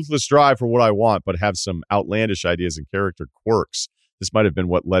have a ruthless drive for what I want, but have some outlandish ideas and character quirks. This might have been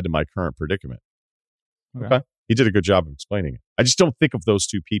what led to my current predicament. Okay. He did a good job of explaining it. I just don't think of those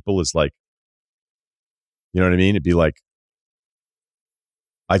two people as like, you know what I mean? It'd be like,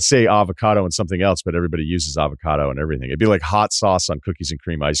 I'd say avocado and something else, but everybody uses avocado and everything. It'd be like hot sauce on cookies and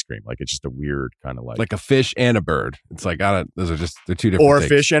cream ice cream. Like it's just a weird kind of like a fish and a bird. It's like, those are just, they're two different things. Or a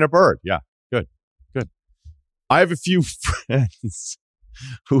fish and a bird. Yeah. Good. I have a few friends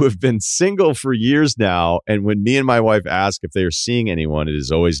who have been single for years now. And when me and my wife ask if they are seeing anyone, it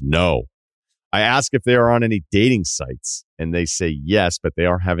is always no. I ask if they are on any dating sites and they say yes, but they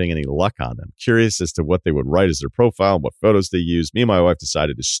aren't having any luck on them. Curious as to what they would write as their profile and what photos they use. Me and my wife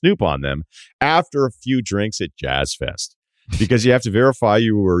decided to snoop on them after a few drinks at Jazz Fest because you have to verify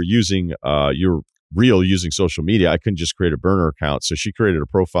you were using your real using social media. I couldn't just create a burner account. So she created a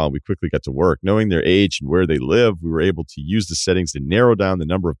profile and we quickly got to work. Knowing their age and where they live, we were able to use the settings to narrow down the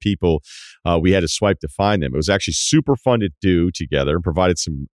number of people we had to swipe to find them. It was actually super fun to do together and provided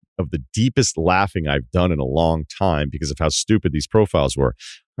some of the deepest laughing I've done in a long time because of how stupid these profiles were.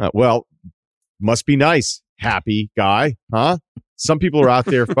 Well, must be nice, happy guy, huh? Some people are out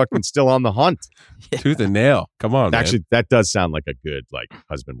there fucking still on the hunt. Yeah. Tooth and nail. Come on, Actually, man. that does sound like a good like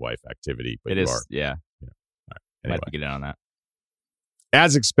husband-wife activity. But it you is, are. yeah. All right. Anyway. Might get in on that.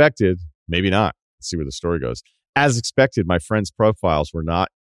 As expected, maybe not. Let's see where the story goes. As expected, my friends' profiles were not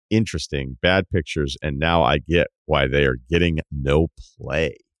interesting, bad pictures, and now I get why they are getting no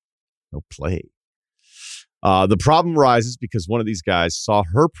play. No play. The problem rises because one of these guys saw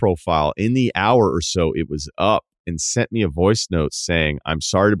her profile in the hour or so it was up and sent me a voice note saying, "I'm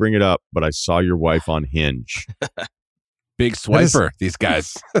sorry to bring it up, but I saw your wife on Hinge." Big swiper, these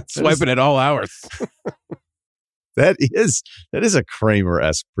guys. Swiping at all hours. That is a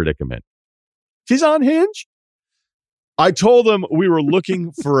Kramer-esque predicament. She's on Hinge? I told him we were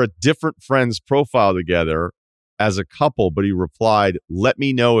looking for a different friend's profile together as a couple, but he replied, "Let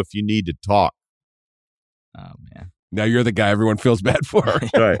me know if you need to talk." Oh, man. Now you're the guy everyone feels bad for.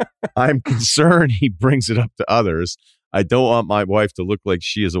 Right. I'm concerned he brings it up to others. I don't want my wife to look like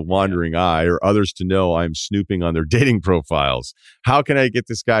she is a wandering eye or others to know I'm snooping on their dating profiles. How can I get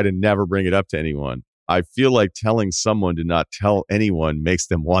this guy to never bring it up to anyone? I feel like telling someone to not tell anyone makes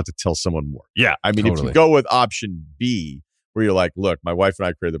them want to tell someone more. Yeah. I mean, Totally. If you go with option B, where you're like, look, my wife and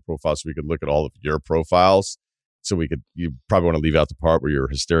I created the profile so we could look at all of your profiles. So you probably want to leave out the part where you're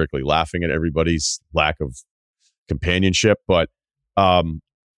hysterically laughing at everybody's lack of companionship, but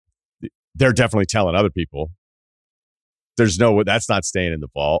they're definitely telling other people. That's not staying in the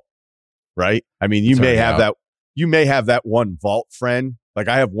vault, right? I mean, you may have that one vault friend. Like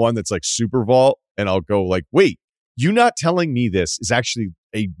I have one that's like super vault, and I'll go like, wait, you not telling me this is actually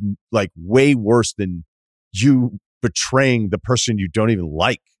a like way worse than you betraying the person you don't even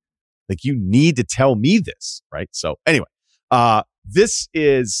like. Like you need to tell me this, right? So anyway, this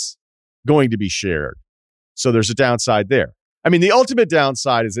is going to be shared. So there's a downside there. I mean, the ultimate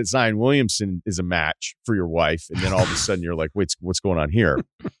downside is that Zion Williamson is a match for your wife. And then all of a sudden you're like, wait, what's going on here?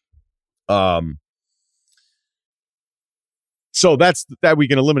 So that's that. We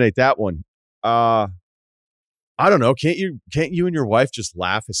can eliminate that one. I I don't know. Can't you and your wife just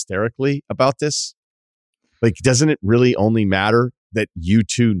laugh hysterically about this? Like, doesn't it really only matter that you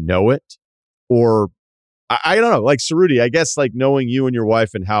two know it? Or I don't know. Like Cerruti, I guess like knowing you and your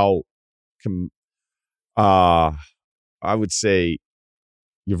wife and how I would say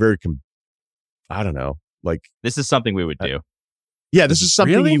you're very I don't know. Like, this is something we would do. Yeah, this is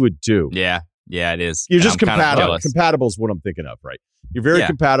something you would do. Yeah, it is. You're just I'm kind of compatible. jealous. Compatible is what I'm thinking of, right? You're very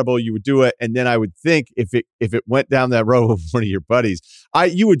compatible. You would do it, and then I would think if it went down that road with one of your buddies,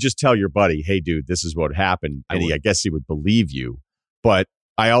 you would just tell your buddy, "Hey, dude, this is what happened," and I guess he would believe you. But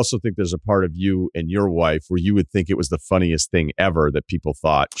I also think there's a part of you and your wife where you would think it was the funniest thing ever that people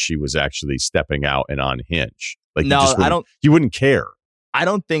thought she was actually stepping out and on Hinge. Like, no, I don't. You wouldn't care. I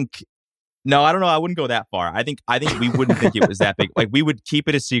don't think. No, I don't know. I wouldn't go that far. I think we wouldn't think it was that big. Like, we would keep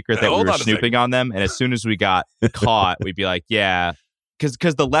it a secret that we were snooping on them, and as soon as we got caught, we'd be like, yeah,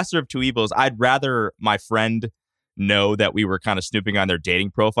 because the lesser of two evils, I'd rather my friend know that we were kind of snooping on their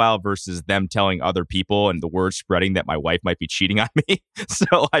dating profile versus them telling other people and the word spreading that my wife might be cheating on me.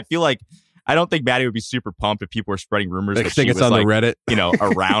 So I feel like I don't think Maddie would be super pumped if people were spreading rumors that she was on like, the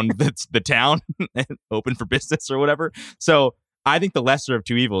Reddit, around the town and open for business or whatever. So I think the lesser of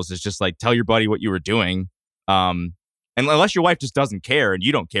two evils is just like, tell your buddy what you were doing. And unless your wife just doesn't care and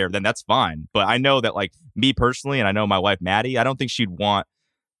you don't care, then that's fine. But I know that, like, me personally, and I know my wife, Maddie, I don't think she'd want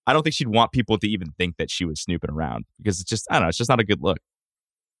people to even think that she was snooping around, because it's just, I don't know, it's just not a good look.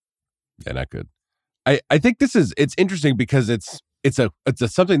 Yeah, not good. I think it's interesting because it's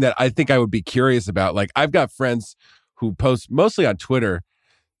something that I think I would be curious about. Like, I've got friends who post mostly on Twitter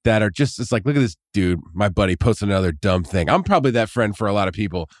that are just, it's like, look at this dude, my buddy posted another dumb thing. I'm probably that friend for a lot of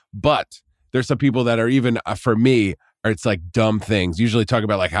people, but there's some people that are even, for me, or it's like dumb things. Usually talk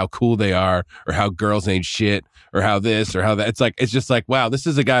about like how cool they are, or how girls ain't shit, or how this or how that. It's just like, wow, this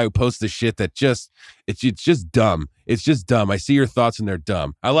is a guy who posts the shit that it's just dumb. It's just dumb. I see your thoughts and they're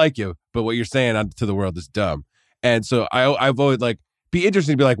dumb. I like you, but what you're saying to the world is dumb. And so I've always like, be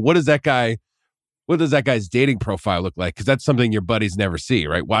interesting to be like, what does that guy's dating profile look like? Because that's something your buddies never see,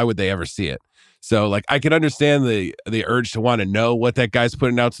 right? Why would they ever see it? So like, I can understand the urge to want to know what that guy's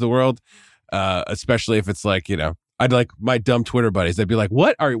putting out to the world, especially if it's like, I'd like my dumb Twitter buddies. They'd be like,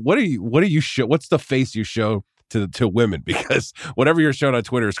 what are you show? What's the face you show to women? Because whatever you're showing on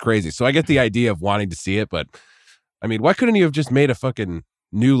Twitter is crazy. So I get the idea of wanting to see it, but I mean, why couldn't you have just made a fucking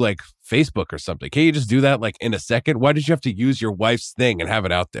new like Facebook or something? Can't you just do that like in a second? Why did you have to use your wife's thing and have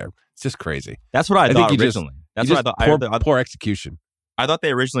it out there? It's just crazy. That's what I thought originally. That's what I thought. Poor execution. I thought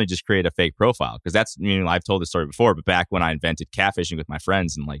they originally just created a fake profile, because that's, I've told this story before, but back when I invented catfishing with my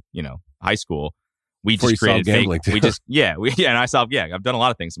friends in like, high school, we just created fake. And I've done a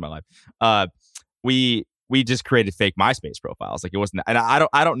lot of things in my life. We just created fake MySpace profiles. Like, it wasn't, and I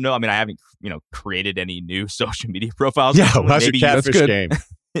don't know. I mean, I haven't, created any new social media profiles. Yeah, how's your catfish game?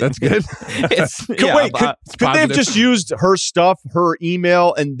 That's good. Could they have just used her stuff, her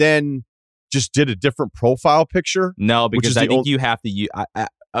email, and then just did a different profile picture? No, because I think you have to use.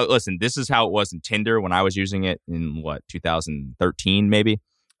 Listen, this is how it was in Tinder when I was using it in 2013, maybe.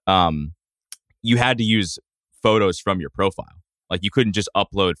 You had to use photos from your profile. Like, you couldn't just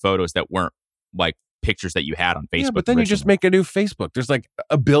upload photos that weren't like pictures that you had on Facebook. Yeah, but then you just make a new Facebook. There's like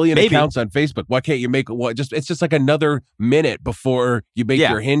a billion accounts on Facebook. Why can't you make it's just like another minute before you make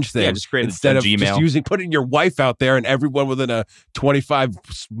your Hinge thing. Yeah, just create instead of Gmail. Just putting your wife out there and everyone within a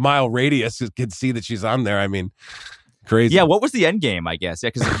 25-mile radius can see that she's on there. I mean, crazy. Yeah, what was the end game, I guess?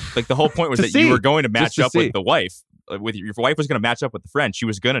 Yeah, because like the whole point was that you were going to match up with the wife. With your wife was going to match up with the friend. She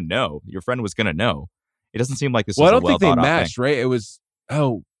was going to know. Your friend was going to know. It doesn't seem like this was I don't think they matched, right? It was,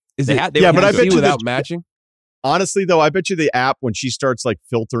 is it? Yeah, but I bet you without matching. Honestly, though, I bet you the app, when she starts like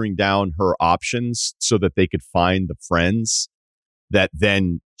filtering down her options so that they could find the friends, that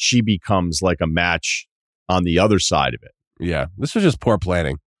then she becomes like a match on the other side of it. Yeah, this was just poor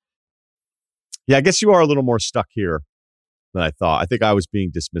planning. Yeah, I guess you are a little more stuck here than I thought. I think I was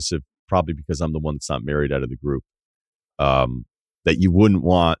being dismissive, probably because I'm the one that's not married out of the group. That you wouldn't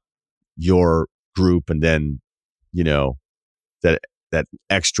want your group and then, that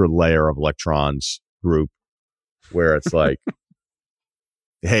extra layer of electrons group where it's like,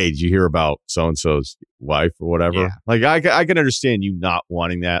 hey, did you hear about so-and-so's wife or whatever? Yeah. Like, I can understand you not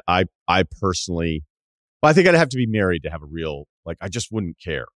wanting that. I personally, I think I'd have to be married to have a real, like, I just wouldn't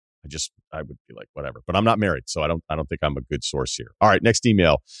care. I would be like, whatever, but I'm not married. So I don't think I'm a good source here. All right. Next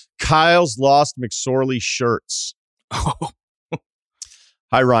email. Kyle's lost McSorley shirts.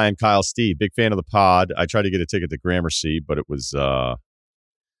 Hi, Ryan, Kyle, Steve. Big fan of the pod. I tried to get a ticket to Gramercy, but it was not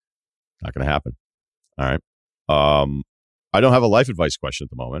going to happen. All right. I don't have a life advice question at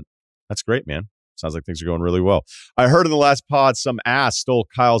the moment. That's great, man. Sounds like things are going really well. I heard in the last pod some ass stole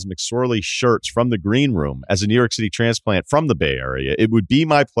Kyle's McSorley shirts from the green room. As a New York City transplant from the Bay Area, it would be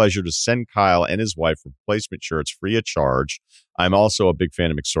my pleasure to send Kyle and his wife replacement shirts free of charge. I'm also a big fan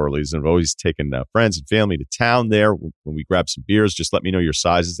of McSorley's and I've always taken friends and family to town there when we grab some beers. Just let me know your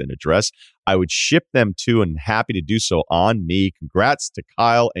sizes and address. I would ship them to and happy to do so on me. Congrats to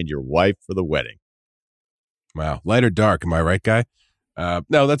Kyle and your wife for the wedding. Wow. Light or dark? Am I right, guy?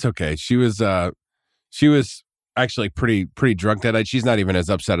 No, that's okay. She was actually pretty drunk that night. She's not even as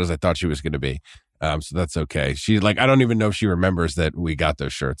upset as I thought she was going to be. So that's okay. She's like, I don't even know if she remembers that we got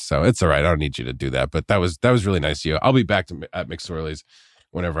those shirts. So it's all right. I don't need you to do that. But that was really nice of you. I'll be back at McSorley's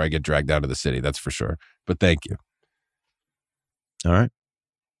whenever I get dragged out of the city. That's for sure. But thank you. All right.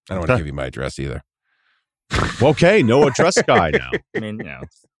 I don't want to give you my address either. Okay. No address guy now. I mean, yeah.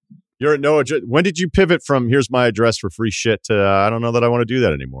 You're at no address. When did you pivot from here's my address for free shit to I don't know that I want to do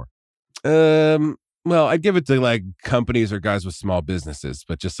that anymore? Well, I'd give it to like companies or guys with small businesses,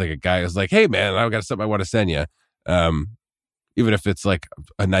 but just like a guy who's like, hey man, I've got something I want to send you. Even if it's like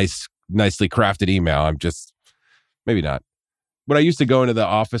a nicely crafted email, I'm just maybe not. When I used to go into the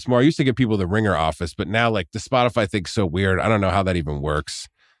office more, I used to get people the Ringer office, but now like the Spotify thing's so weird. I don't know how that even works.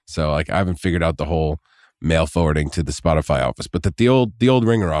 So like I haven't figured out the whole mail forwarding to the Spotify office, but the old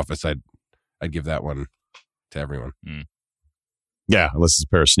Ringer office, I'd give that one to everyone. Yeah, unless it's a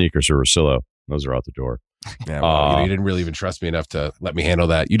pair of sneakers or Rosillo. Those are out the door. Yeah, well, you didn't really even trust me enough to let me handle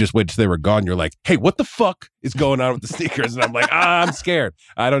that. You just waited till they were gone. You're like, hey, what the fuck is going on with the sneakers? And I'm like, I'm scared.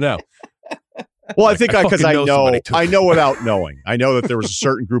 I don't know. Well, I think because I know it. without knowing. I know that there was a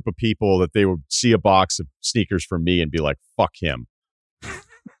certain group of people that they would see a box of sneakers from me and be like, fuck him.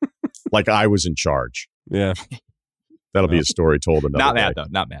 Like I was in charge. Yeah. That'll be a story told another Not day. mad, though.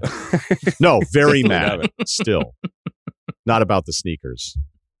 Not mad. No, very mad. Still. Not about the sneakers.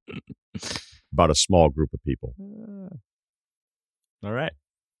 About a small group of people. All right.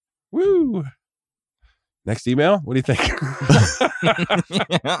 Woo. Next email? What do you think?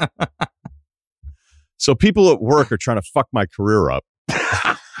 So people at work are trying to fuck my career up.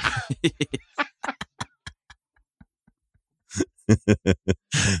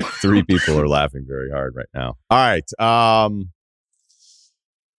 Three people are laughing very hard right now. All right.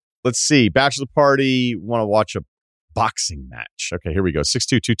 Let's see. Bachelor party. Want to watch a boxing match. Okay, here we go.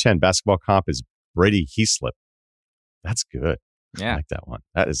 6'2", 210. Basketball comp is Brady Heaslip. That's good. Yeah. I like that one.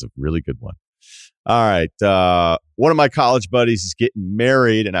 That is a really good one. All right. One of my college buddies is getting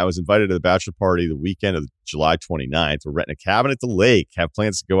married, and I was invited to the bachelor party the weekend of July 29th. We're renting a cabin at the lake, have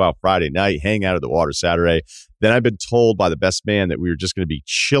plans to go out Friday night, hang out at the water Saturday. Then I've been told by the best man that we were just going to be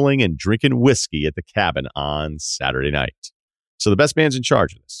chilling and drinking whiskey at the cabin on Saturday night. So the best man's in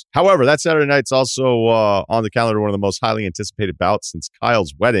charge of this. However, that Saturday night's also on the calendar, one of the most highly anticipated bouts since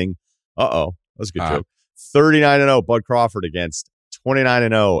Kyle's wedding. Uh-oh. That was a good joke. 39-0 Bud Crawford against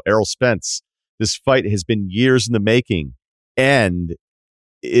 29-0 Errol Spence. This fight has been years in the making and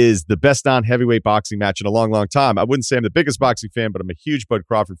is the best non-heavyweight boxing match in a long, long time. I wouldn't say I'm the biggest boxing fan, but I'm a huge Bud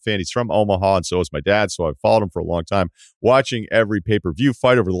Crawford fan. He's from Omaha, and so is my dad, so I've followed him for a long time, watching every pay-per-view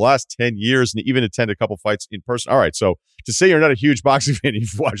fight over the last 10 years and even attended a couple fights in person. All right, so to say you're not a huge boxing fan,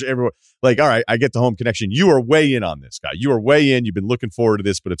 you've watched everyone. Like, all right, I get the home connection. You are way in on this, guy. You are way in. You've been looking forward to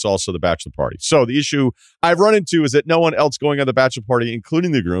this, but it's also the bachelor party. So the issue I've run into is that no one else going on the bachelor party,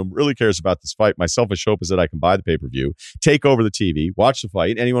 including the groom, really cares about this fight. My selfish hope is that I can buy the pay-per-view, take over the TV, watch the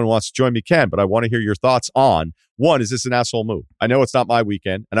fight. Anyone who wants to join me can, but I want to hear your thoughts on, one, is this an asshole move? I know it's not my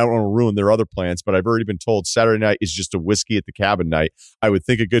weekend, and I don't want to ruin their other plans, but I've already been told Saturday night is just a whiskey at the cabin night. I would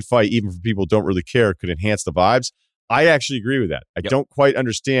think a good fight, even for people who don't really care, could enhance the vibes. I actually agree with that. I don't quite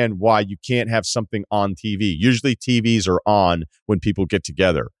understand why you can't have something on TV. Usually TVs are on when people get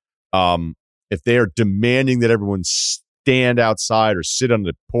together. If they are demanding that everyone stand outside or sit on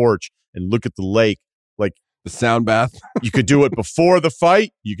the porch and look at the lake, like the sound bath, you could do it before the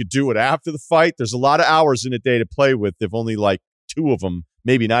fight. You could do it after the fight. There's a lot of hours in a day to play with. If only like two of them,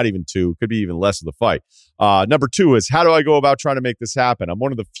 maybe not even two, could be even less of the fight. Number two is, how do I go about trying to make this happen? I'm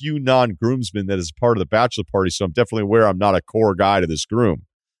one of the few non-groomsmen that is part of the bachelor party, so I'm definitely aware I'm not a core guy to this groom.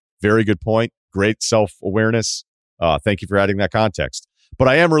 Very good point. Great self-awareness. Thank you for adding that context. But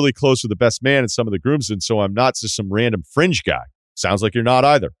I am really close with the best man and some of the groomsmen, so I'm not just some random fringe guy. Sounds like you're not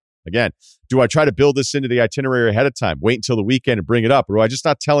either. Again, do I try to build this into the itinerary ahead of time, wait until the weekend and bring it up, or do I just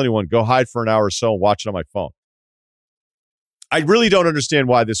not tell anyone, go hide for an hour or so and watch it on my phone? I really don't understand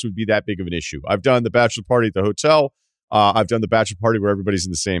why this would be that big of an issue. I've done the bachelor party at the hotel. I've done the bachelor party where everybody's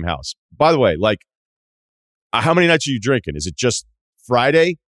in the same house. By the way, like, how many nights are you drinking? Is it just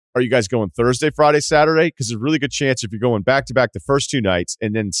Friday? Are you guys going Thursday, Friday, Saturday? Because there's a really good chance if you're going back-to-back the first two nights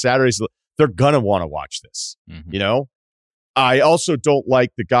and then Saturdays, they're going to want to watch this. Mm-hmm. You know, I also don't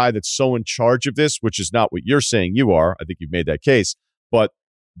like the guy that's so in charge of this, which is not what you're saying you are. I think you've made that case. But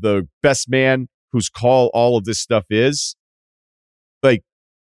the best man whose call all of this stuff is, like,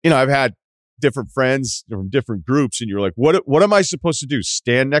 you know, I've had different friends from different groups, and you're like, what am I supposed to do?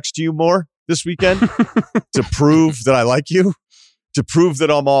 Stand next to you more this weekend to prove that I like you? To prove that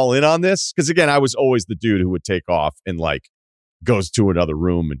I'm all in on this? Because again, I was always the dude who would take off and like goes to another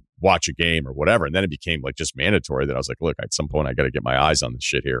room and watch a game or whatever. And then it became like just mandatory that I was like, look, at some point I got to get my eyes on this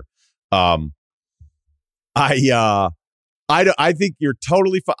shit here. I think you're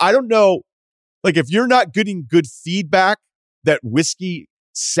totally fine. I don't know. Like if you're not getting good feedback that whiskey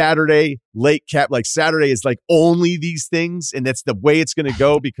Saturday late cap, like Saturday is like only these things and that's the way it's going to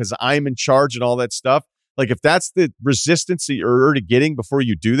go because I'm in charge and all that stuff. Like if that's the resistance that you're already getting before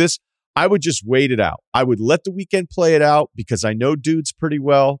you do this, I would just wait it out. I would let the weekend play it out because I know dudes pretty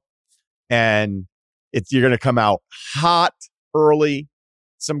well. And you're going to come out hot early.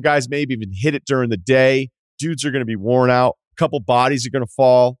 Some guys maybe even hit it during the day. Dudes are going to be worn out. A couple bodies are going to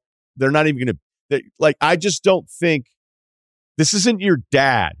fall. They're not even going to, like, I just don't think this isn't your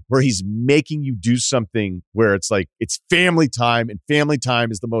dad where he's making you do something where it's like, it's family time and family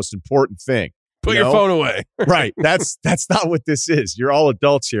time is the most important thing. Put your phone away. Right. That's not what this is. You're all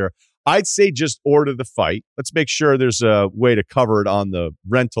adults here. I'd say just order the fight. Let's make sure there's a way to cover it on the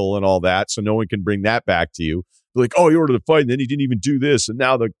rental and all that so no one can bring that back to you. Like, oh, you ordered the fight and then he didn't even do this. And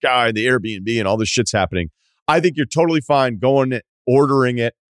now the guy in the Airbnb and all this shit's happening. I think you're totally fine going, ordering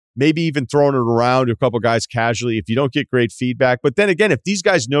it, maybe even throwing it around to a couple guys casually if you don't get great feedback. But then again, if these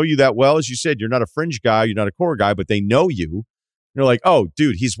guys know you that well, as you said, you're not a fringe guy, you're not a core guy, but they know you. You're like, oh,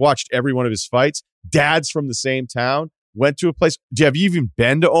 dude, he's watched every one of his fights. Dad's from the same town. Went to a place. Have you even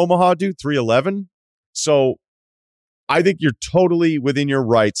been to Omaha, dude? 311? So I think you're totally within your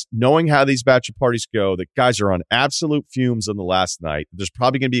rights, knowing how these bachelor parties go, that guys are on absolute fumes on the last night. There's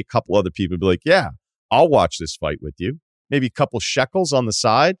probably going to be a couple other people who be like, yeah, I'll watch this fight with you. Maybe a couple shekels on the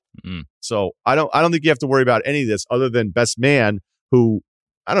side. Mm-hmm. So I don't think you have to worry about any of this other than best man, who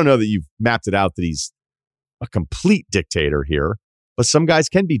I don't know that you've mapped it out that he's a complete dictator here, but some guys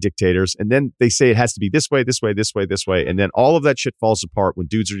can be dictators. And then they say it has to be this way, this way, this way, this way. And then all of that shit falls apart when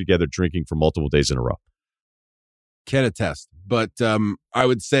dudes are together drinking for multiple days in a row. Can attest. But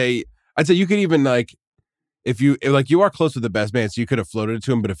I'd say you could even if you are close with the best man, so you could have floated it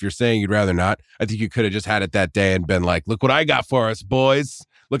to him. But if you're saying you'd rather not, I think you could have just had it that day and been like, look what I got for us, boys.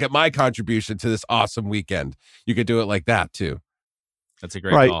 Look at my contribution to this awesome weekend. You could do it like that too. That's a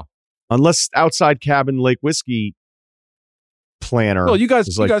great call. Unless outside cabin Lake Whiskey planner. Well, you guys,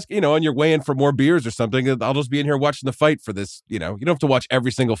 on your way in for more beers or something, I'll just be in here watching the fight for this. You don't have to watch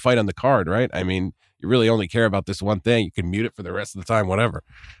every single fight on the card, right? I mean, you really only care about this one thing. You can mute it for the rest of the time, whatever.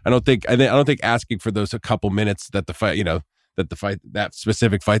 I don't think asking for those a couple minutes that the fight, that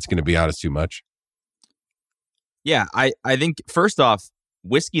specific fight's going to be on is too much. Yeah, I think first off,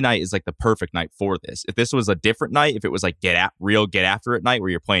 whiskey night is like the perfect night for this. If this was a different night, if it was like get after it night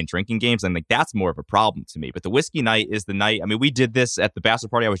where you're playing drinking games, then like that's more of a problem to me. But the whiskey night is the night. I mean, we did this at the bachelor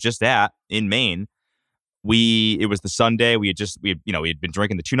party I was just at in Maine. It was the Sunday. We had been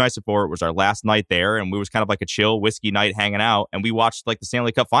drinking the 2 nights before. It was our last night there, and we was kind of like a chill whiskey night hanging out. And we watched like the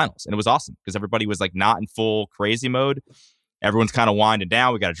Stanley Cup Finals, and it was awesome because everybody was like not in full crazy mode. Everyone's kind of winding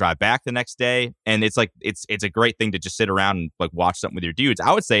down. We got to drive back the next day. And it's like, it's a great thing to just sit around and like watch something with your dudes.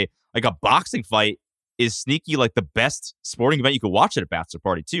 I would say like a boxing fight is sneaky, like the best sporting event you could watch at a bachelor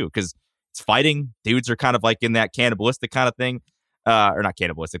party too. Cause it's fighting. Dudes are kind of like in that cannibalistic kind of thing. Or not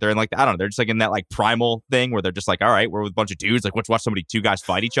cannibalistic. They're in like, I don't know. They're just like in that like primal thing where they're just like, all right, we're with a bunch of dudes. Like let's watch two guys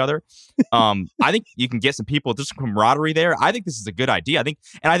fight each other. I think you can get some people, there's some camaraderie there. I think this is a good idea.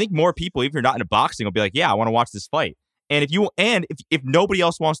 I think more people, even if you're not into boxing, will be like, yeah, I want to watch this fight. And if nobody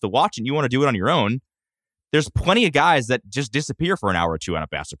else wants to watch it and you want to do it on your own, there's plenty of guys that just disappear for an hour or two on a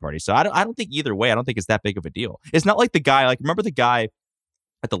bachelor party. So I don't think either way, I don't think it's that big of a deal. It's not like the guy, like remember the guy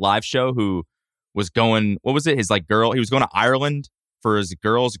at the live show who was going, what was it? His like girl, he was going to Ireland for his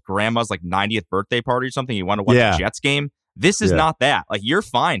girl's grandma's like 90th birthday party or something. He wanted to watch the Jets game. This is not that. Like you're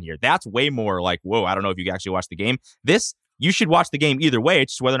fine here. That's way more like, whoa, I don't know if you can actually watch the game. This, you should watch the game either way.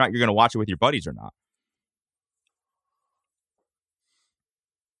 It's just whether or not you're going to watch it with your buddies or not.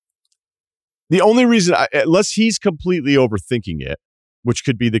 The only reason, unless he's completely overthinking it, which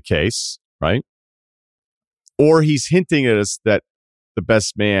could be the case, right? Or he's hinting at us that the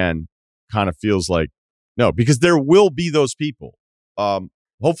best man kind of feels like, no, because there will be those people.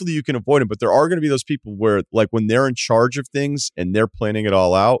 Hopefully you can avoid them, but there are going to be those people where like when they're in charge of things and they're planning it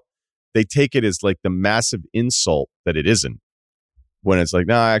all out, they take it as like the massive insult that it isn't. when it's like,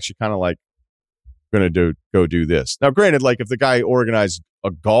 no, I actually kind of like going to go do this. Now, granted, like if the guy organized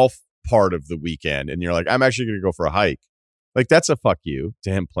a golf part of the weekend and you're like, I'm actually going to go for a hike, like that's a fuck you to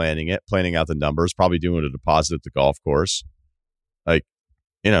him planning out the numbers, probably doing a deposit at the golf course. Like,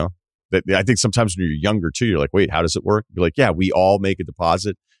 you know, I think sometimes when you're younger too, you're like, wait, how does it work? You're like, yeah, we all make a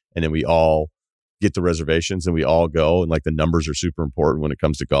deposit and then we all get the reservations and we all go. And like the numbers are super important when it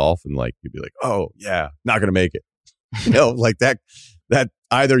comes to golf. And like, you'd be like, oh yeah, not going to make it. You know, like that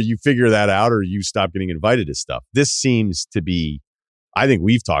either you figure that out or you stop getting invited to stuff. This seems to be, I think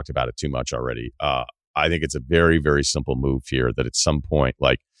we've talked about it too much already. I think it's a very, very simple move here that at some point,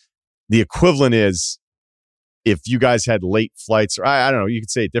 like the equivalent is if you guys had late flights, or I don't know, you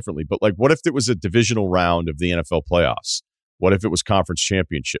could say it differently, but like, what if it was a divisional round of the NFL playoffs? What if it was conference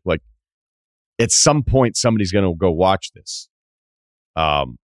championship? Like at some point, somebody's going to go watch this.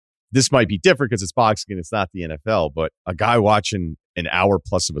 This might be different because it's boxing and it's not the NFL, but a guy watching an hour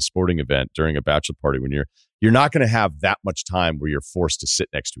plus of a sporting event during a bachelor party when you're not going to have that much time where you're forced to sit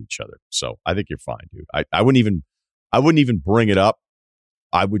next to each other. So I think you're fine, dude. I wouldn't even bring it up.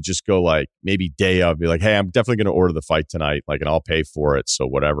 I would just go like maybe day of, be like, hey, I'm definitely going to order the fight tonight, like, and I'll pay for it. So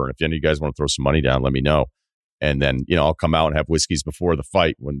whatever. And if any of you guys want to throw some money down, let me know. And then, you know, I'll come out and have whiskeys before the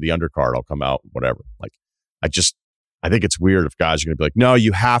fight. When the undercard, I'll come out, whatever. Like, I think it's weird if guys are going to be like, no,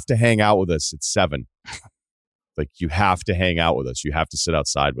 you have to hang out with us at 7. Like, you have to hang out with us. You have to sit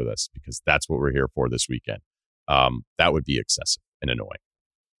outside with us because that's what we're here for this weekend. That would be excessive and annoying.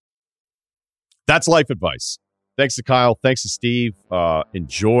 That's life advice. Thanks to Kyle. Thanks to Steve.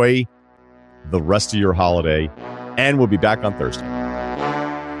 Enjoy the rest of your holiday. And we'll be back on Thursday.